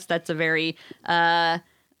 but I guess that's a very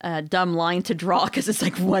dumb line to draw because it's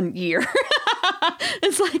like 1 year.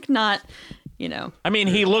 It's like not, I mean,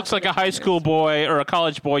 he looks like a high school boy or a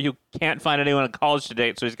college boy who can't find anyone in college to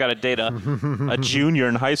date, so he's got to date a junior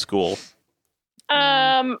in high school.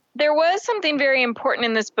 There was something very important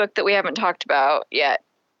in this book that we haven't talked about yet,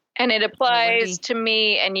 and it applies to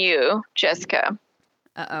me and you, Jessica.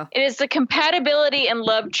 Uh-oh. It is the compatibility and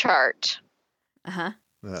love chart. Uh-huh.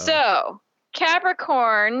 Uh-oh. So,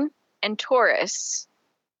 Capricorn and Taurus,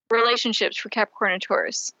 relationships for Capricorn and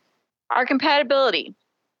Taurus, our compatibility,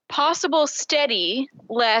 possible, steady,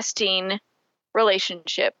 lasting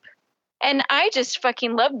relationship. And I just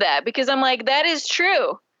fucking love that because I'm like, that is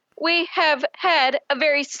true. We have had a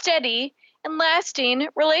very steady and lasting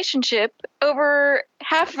relationship over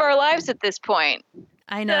half of our lives at this point.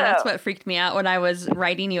 I know, that's what freaked me out when I was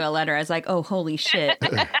writing you a letter. I was like, oh, holy shit.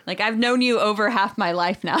 Like, I've known you over half my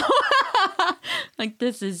life now. Like,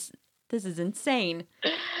 this is insane.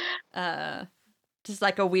 Just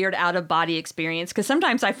like a weird out-of-body experience. Because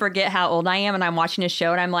sometimes I forget how old I am and I'm watching a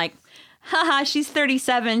show and I'm like, haha, she's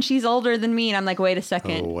 37. She's older than me. And I'm like, wait a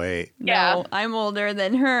second. Oh, wait. No, Yeah. I'm older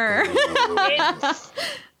than her.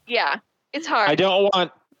 Yeah, it's hard. I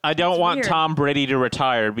don't want weird. Tom Brady to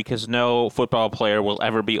retire because no football player will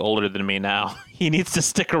ever be older than me now. He needs to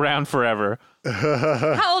stick around forever.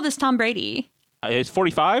 How old is Tom Brady? He's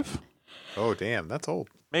 45? Oh, damn. That's old.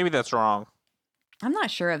 Maybe that's wrong. I'm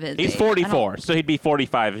not sure of his He's age. 44, so he'd be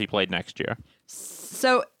 45 if he played next year.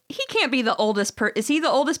 So he can't be the oldest Is he the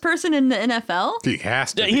oldest person in the NFL? He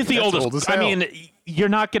has to. He's be. the That's oldest. old as I hell. mean, you're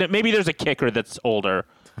not going to... Maybe there's a kicker that's older.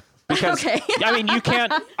 Because, Okay. I mean, you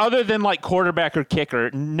can't... Other than, like, quarterback or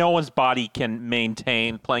kicker, no one's body can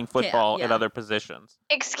maintain playing football Yeah. at other positions.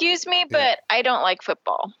 Excuse me, but I don't like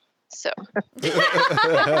football. So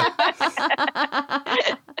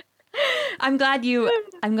I'm glad you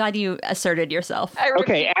asserted yourself. I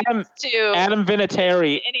Okay, refuse to Adam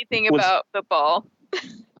Vinatieri. anything was- about football.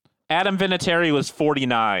 Adam Vinatieri was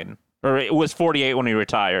 49, or it was 48 when he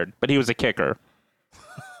retired, but he was a kicker.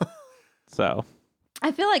 So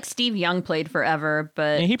I feel like Steve Young played forever,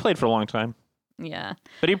 but yeah, he played for a long time, yeah,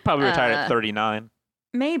 but he probably retired at 39.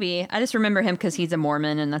 maybe. I just remember him because he's a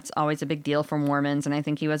Mormon, and that's always a big deal for Mormons. And I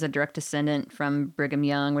think he was a direct descendant from Brigham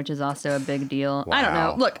Young, which is also a big deal. I don't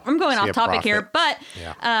know. Wow. Look, I'm going Is he off a topic here, prophet?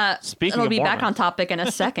 but Speaking it'll of be back Mormons. on topic in a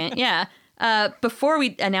second. Yeah. Before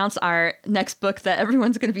we announce our next book that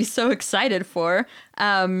everyone's going to be so excited for,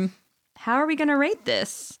 how are we going to rate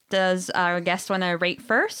this? Does our guest want to rate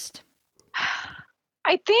first?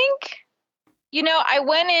 I think, I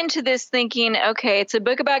went into this thinking, okay, it's a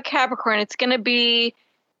book about Capricorn. It's going to be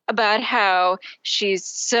about how she's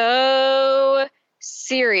so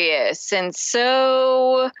serious and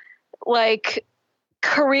so like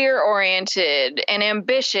career oriented and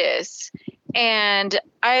ambitious. And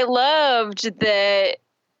I loved that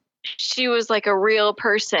she was like a real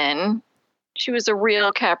person. She was a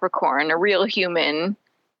real Capricorn, a real human.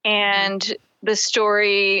 And the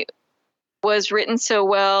story was written so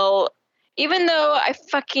well. Even though I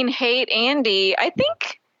fucking hate Andy, I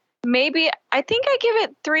think I give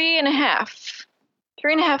it 3.5.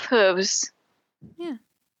 3.5 hooves. Yeah.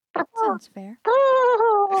 Sounds fair.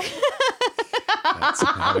 That's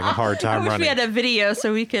having a hard I time wish running. we had a video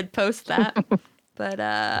so we could post that,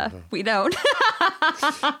 but we don't.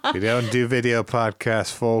 We don't do video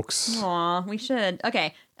podcasts, folks. Aw, we should.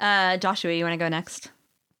 Okay, Joshua, you want to go next?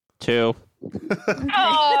 2.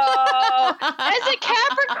 Oh, as a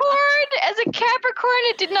Capricorn,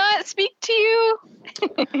 it did not speak to you.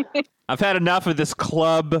 I've had enough of this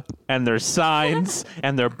club and their signs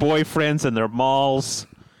and their boyfriends and their malls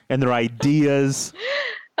and their ideas.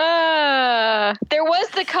 There was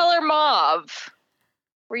the color mauve.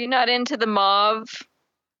 Were you not into the mauve?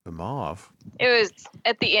 The mauve. It was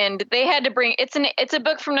at the end. They had to bring it's a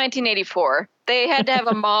book from 1984. They had to have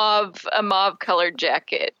a mauve colored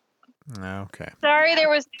jacket. Okay. Sorry, there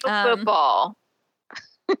was no football.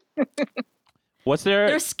 What's there?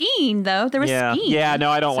 There was skiing, though. There was skiing. Yeah, no,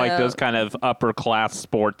 I don't like So- those kind of upper class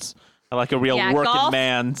sports. I like a real Yeah, working golf.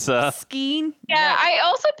 man's. Skiing. Yeah, I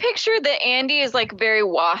also picture that Andy is like very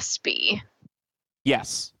waspy.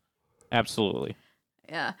 Yes, absolutely.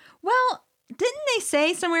 Yeah. Well, didn't they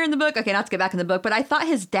say somewhere in the book? Okay, not to get back in the book, but I thought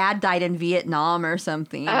his dad died in Vietnam or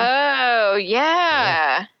something. Oh,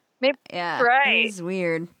 yeah. Maybe yeah. right. It was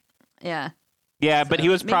weird. Yeah. Yeah, but he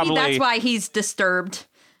was Maybe probably that's why he's disturbed.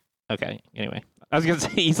 okay. Anyway, I was gonna say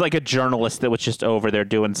he's like a journalist that was just over there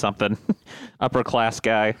doing something. Upper class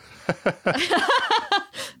guy.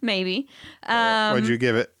 Maybe. What'd you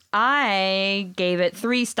give it? I gave it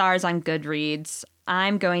 3 stars on Goodreads.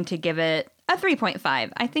 I'm going to give it a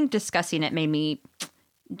 3.5. I think discussing it made me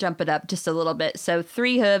jump it up just a little bit. So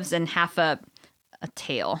 3 hooves and half a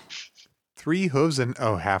tail. 3 hooves and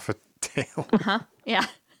half a tail. Yeah.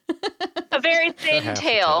 a very thin Half a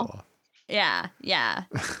tail. Yeah. Yeah.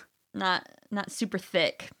 not super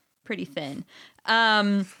thick. Pretty thin.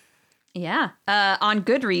 Yeah. On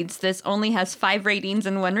Goodreads, this only has 5 ratings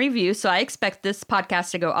and 1 review, so I expect this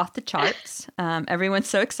podcast to go off the charts. Everyone's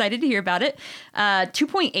so excited to hear about it.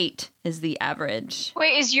 2.8 is the average.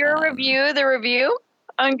 Wait, is your review the review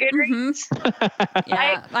on Goodreads?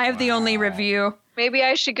 Yeah, I have the only review. Maybe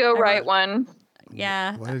I should go write one.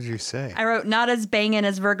 Yeah. What did you say? I wrote not as banging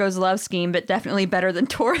as Virgo's love scheme, but definitely better than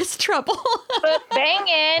Taurus trouble. But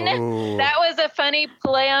bangin', Oh. that was a funny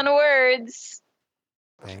play on words.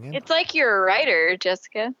 Banging? It's like you're a writer,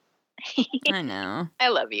 Jessica. I know. I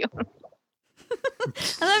love you.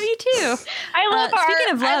 I love you too.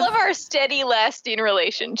 Speaking of I love- love our steady, lasting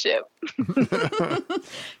relationship.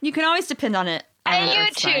 You can always depend on it. on And an you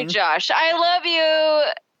earth too, sign. Josh. I love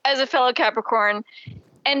you as a fellow Capricorn.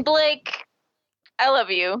 And Blake, I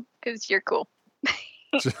love you because you're cool.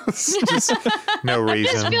 just no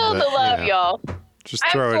reason. Just feel the but, love, yeah. y'all. Just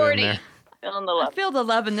I'm throw 40. it in there. Feeling the I love. feel the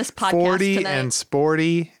love in this podcast 40 tonight. and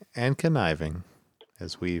sporty and conniving,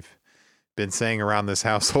 as we've been saying around this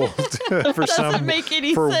household Doesn't make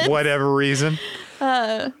any for sense. whatever reason.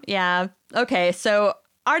 Yeah. Okay. So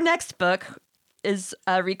our next book is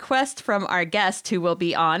a request from our guest who will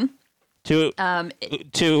be on.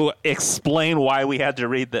 To explain why we had to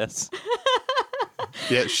read this.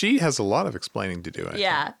 Yeah, she has a lot of explaining to do. I think.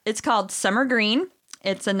 Yeah. It's called Summer Green.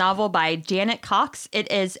 It's a novel by Janet Cox.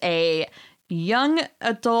 It is a young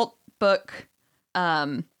adult book.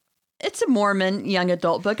 It's a Mormon young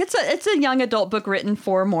adult book. It's a young adult book written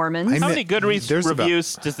for Mormons. How many Goodreads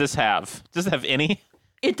reviews does this have? Does it have any?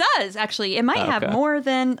 It does, actually. It might have more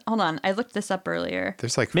than... Hold on. I looked this up earlier.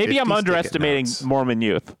 There's like maybe 50 I'm underestimating Mormon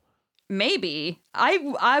youth. Maybe.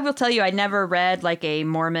 I will tell you, I never read like a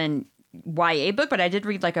Mormon YA book, but I did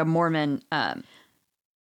read like a Mormon...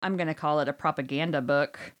 I'm going to call it a propaganda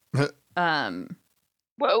book. Whoa.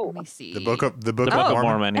 Let me see. The book of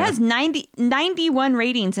Mormon. It has 91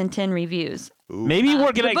 ratings and 10 reviews. Ooh. Maybe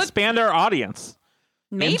we're going to expand our audience.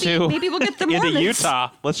 Maybe we'll get the Mormons. Into Utah.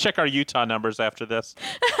 Let's check our Utah numbers after this.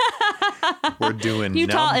 We're doing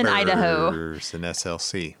Utah and numbers Idaho. in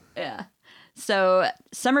SLC. Yeah. So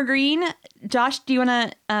Summer Green, Josh, do you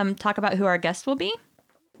want to talk about who our guest will be?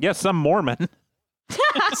 Yes, some Mormon.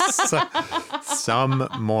 Some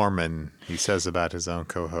Mormon, he says about his own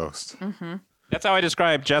co-host. Mm-hmm. That's how I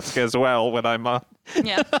describe Jessica as well when I'm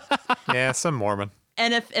Yeah. Yeah, some Mormon.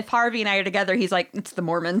 And if Harvey and I are together, he's like, it's the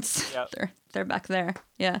Mormons. Yep. They're back there.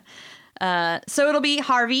 Yeah. So it'll be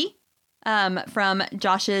Harvey from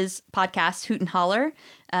Josh's podcast, Hoot and Holler.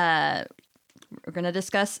 We're going to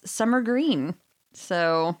discuss Summer Green.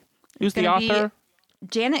 So Who's the author?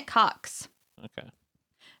 Janet Cox. Okay.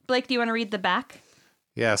 Blake, do you want to read the back?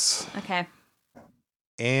 Yes. Okay.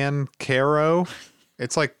 Anne Caro.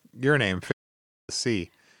 It's like your name.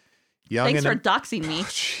 C. Young Thanks and for doxing me.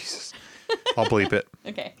 Jesus. I'll bleep it.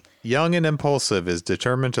 Okay. Young and impulsive, is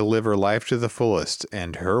determined to live her life to the fullest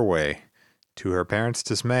and her way. To her parents'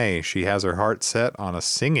 dismay, she has her heart set on a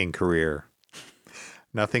singing career.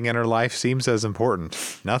 Nothing in her life seems as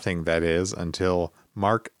important. Nothing, that is, until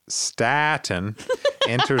Mark Staten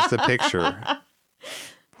enters the picture.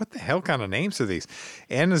 What the hell kind of names are these?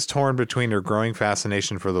 Anne is torn between her growing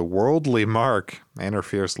fascination for the worldly Mark and her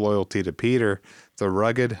fierce loyalty to Peter, the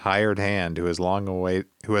rugged hired hand who has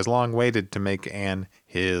long waited to make Anne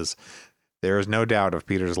his. There is no doubt of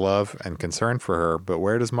Peter's love and concern for her, but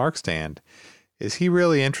where does Mark stand? Is he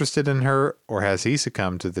really interested in her, or has he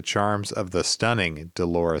succumbed to the charms of the stunning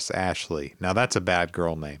Dolores Ashley? Now that's a bad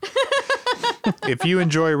girl name. If you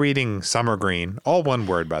enjoy reading Summer Green, all one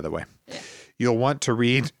word, by the way, you'll want to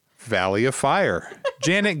read Valley of Fire,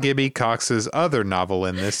 Janet Gibby Cox's other novel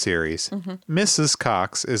in this series. Mrs.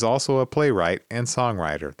 Cox is also a playwright and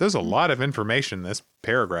songwriter. There's a lot of information in this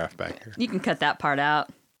paragraph back here. You can cut that part out.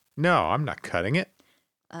 No, I'm not cutting it.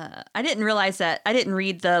 I didn't realize that. I didn't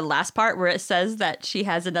read the last part where it says that she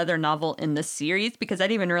has another novel in the series because I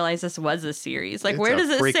didn't even realize this was a series. Like, It's where a does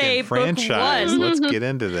it freaking say franchise. book 1? Let's get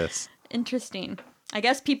into this. Interesting. I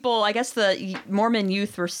guess the Mormon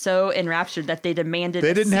youth were so enraptured that they demanded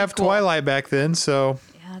They a didn't have sequel. Twilight back then, so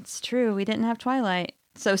Yeah, it's true. We didn't have Twilight.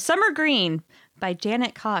 So Summer Green by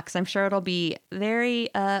Janet Cox. I'm sure it'll be very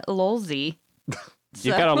lulzy.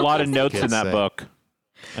 You've got a lot of notes in that Say. book.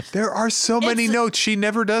 there are so many notes. She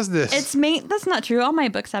never does this. It's that's not true. All my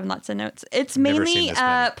books have lots of notes. It's Never seen mainly this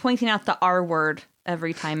many. pointing out the R word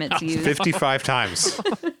every time it's used. 55 times.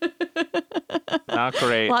 Not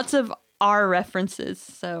great. Lots of R references.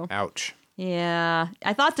 So Ouch. yeah,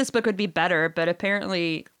 I thought this book would be better, but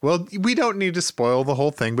apparently. Well, we don't need to spoil the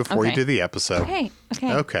whole thing before you Okay. do the episode. Okay.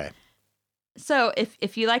 Okay. So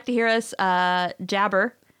if you like to hear us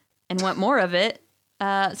jabber and want more of it,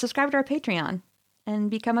 subscribe to our Patreon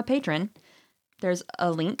and become a patron. There's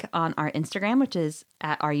a link on our Instagram, which is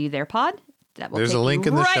at Are You There Pod. That will There's take a link you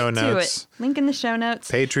in the right show to notes. it. Link in the show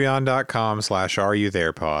notes.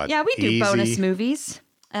 Patreon.com/AreYouTherePod. Yeah, we do Easy. bonus movies.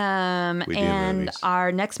 We do And movies.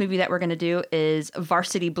 our next movie that we're going to do is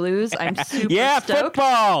Varsity Blues. I'm super Yeah, stoked.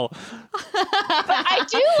 football. I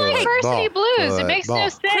do like Varsity Blues. It makes no Football.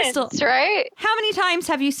 sense, Crystal. right? How many times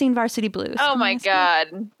have you seen Varsity Blues? Oh Can my I ask you?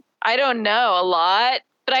 God. I don't know, a lot,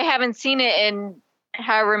 but I haven't seen it in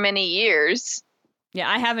however many years. Yeah,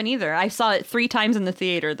 I haven't either. I saw it 3 times in the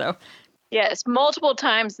theater, though. Yes, multiple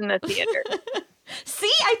times in the theater.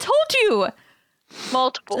 See, I told you.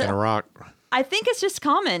 Multiple. In a rock. I think it's just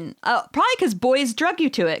common. Probably because boys drug you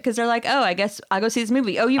to it because they're like, oh, I guess I'll go see this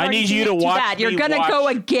movie. Oh, you've I already need seen you it? to Too watch. bad. You're me gonna go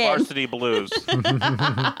watch again. Varsity Blues.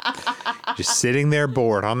 Just sitting there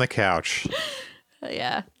bored on the couch.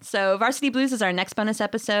 Yeah. So Varsity Blues is our next bonus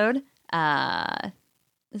episode. Is that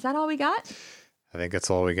all we got? I think that's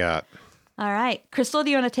all we got. All right. Crystal, do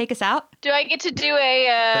you want to take us out? Do I get to do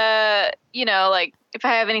a, like if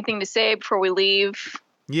I have anything to say before we leave?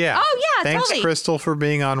 Yeah. Oh, yeah, Thanks, totally. Crystal, for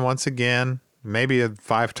being on once again. Maybe a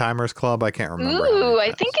 5-timers club. I can't remember. how Ooh, many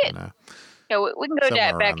I think times, it- no. Yeah, we can go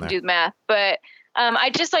Somewhere back around and there. do the math. But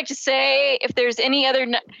I'd just like to say if there's any other,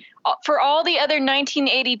 for all the other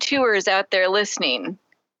 1982ers out there listening,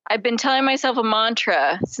 I've been telling myself a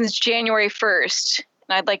mantra since January 1st,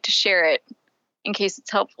 and I'd like to share it. in case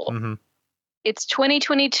it's helpful. Mhm. It's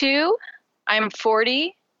 2022. I'm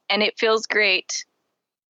 40, and it feels great.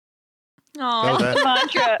 Oh, that-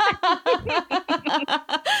 Mantra.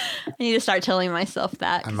 I need to start telling myself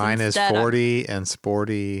that. 'cause Mine is instead I'm- 40 and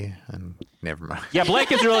sporty and never mind. Yeah,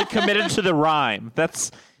 Blake is really committed to the rhyme.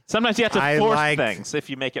 That's sometimes you have to I force like- things if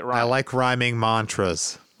you make it rhyme. I like rhyming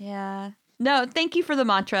mantras. Yeah. No, thank you for the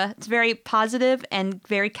mantra. It's very positive and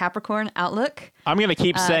very Capricorn outlook. I'm going to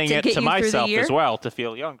keep saying to it get to you through the myself year? as well to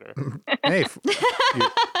feel younger. Hey,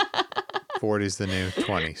 40's the new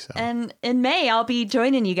 20. So. And in May, I'll be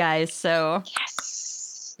joining you guys. So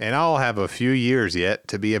Yes. And I'll have a few years yet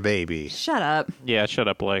to be a baby. shut up. Yeah, shut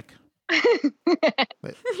up, Blake.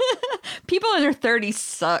 People in their 30s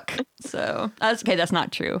suck. So that's okay. That's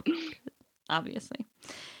not true. Obviously.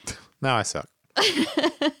 No, I suck.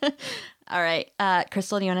 All right.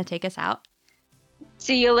 Crystal, do you want to take us out?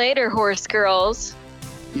 See you later, horse girls.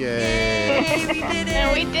 Yay. We did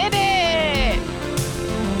And we did it.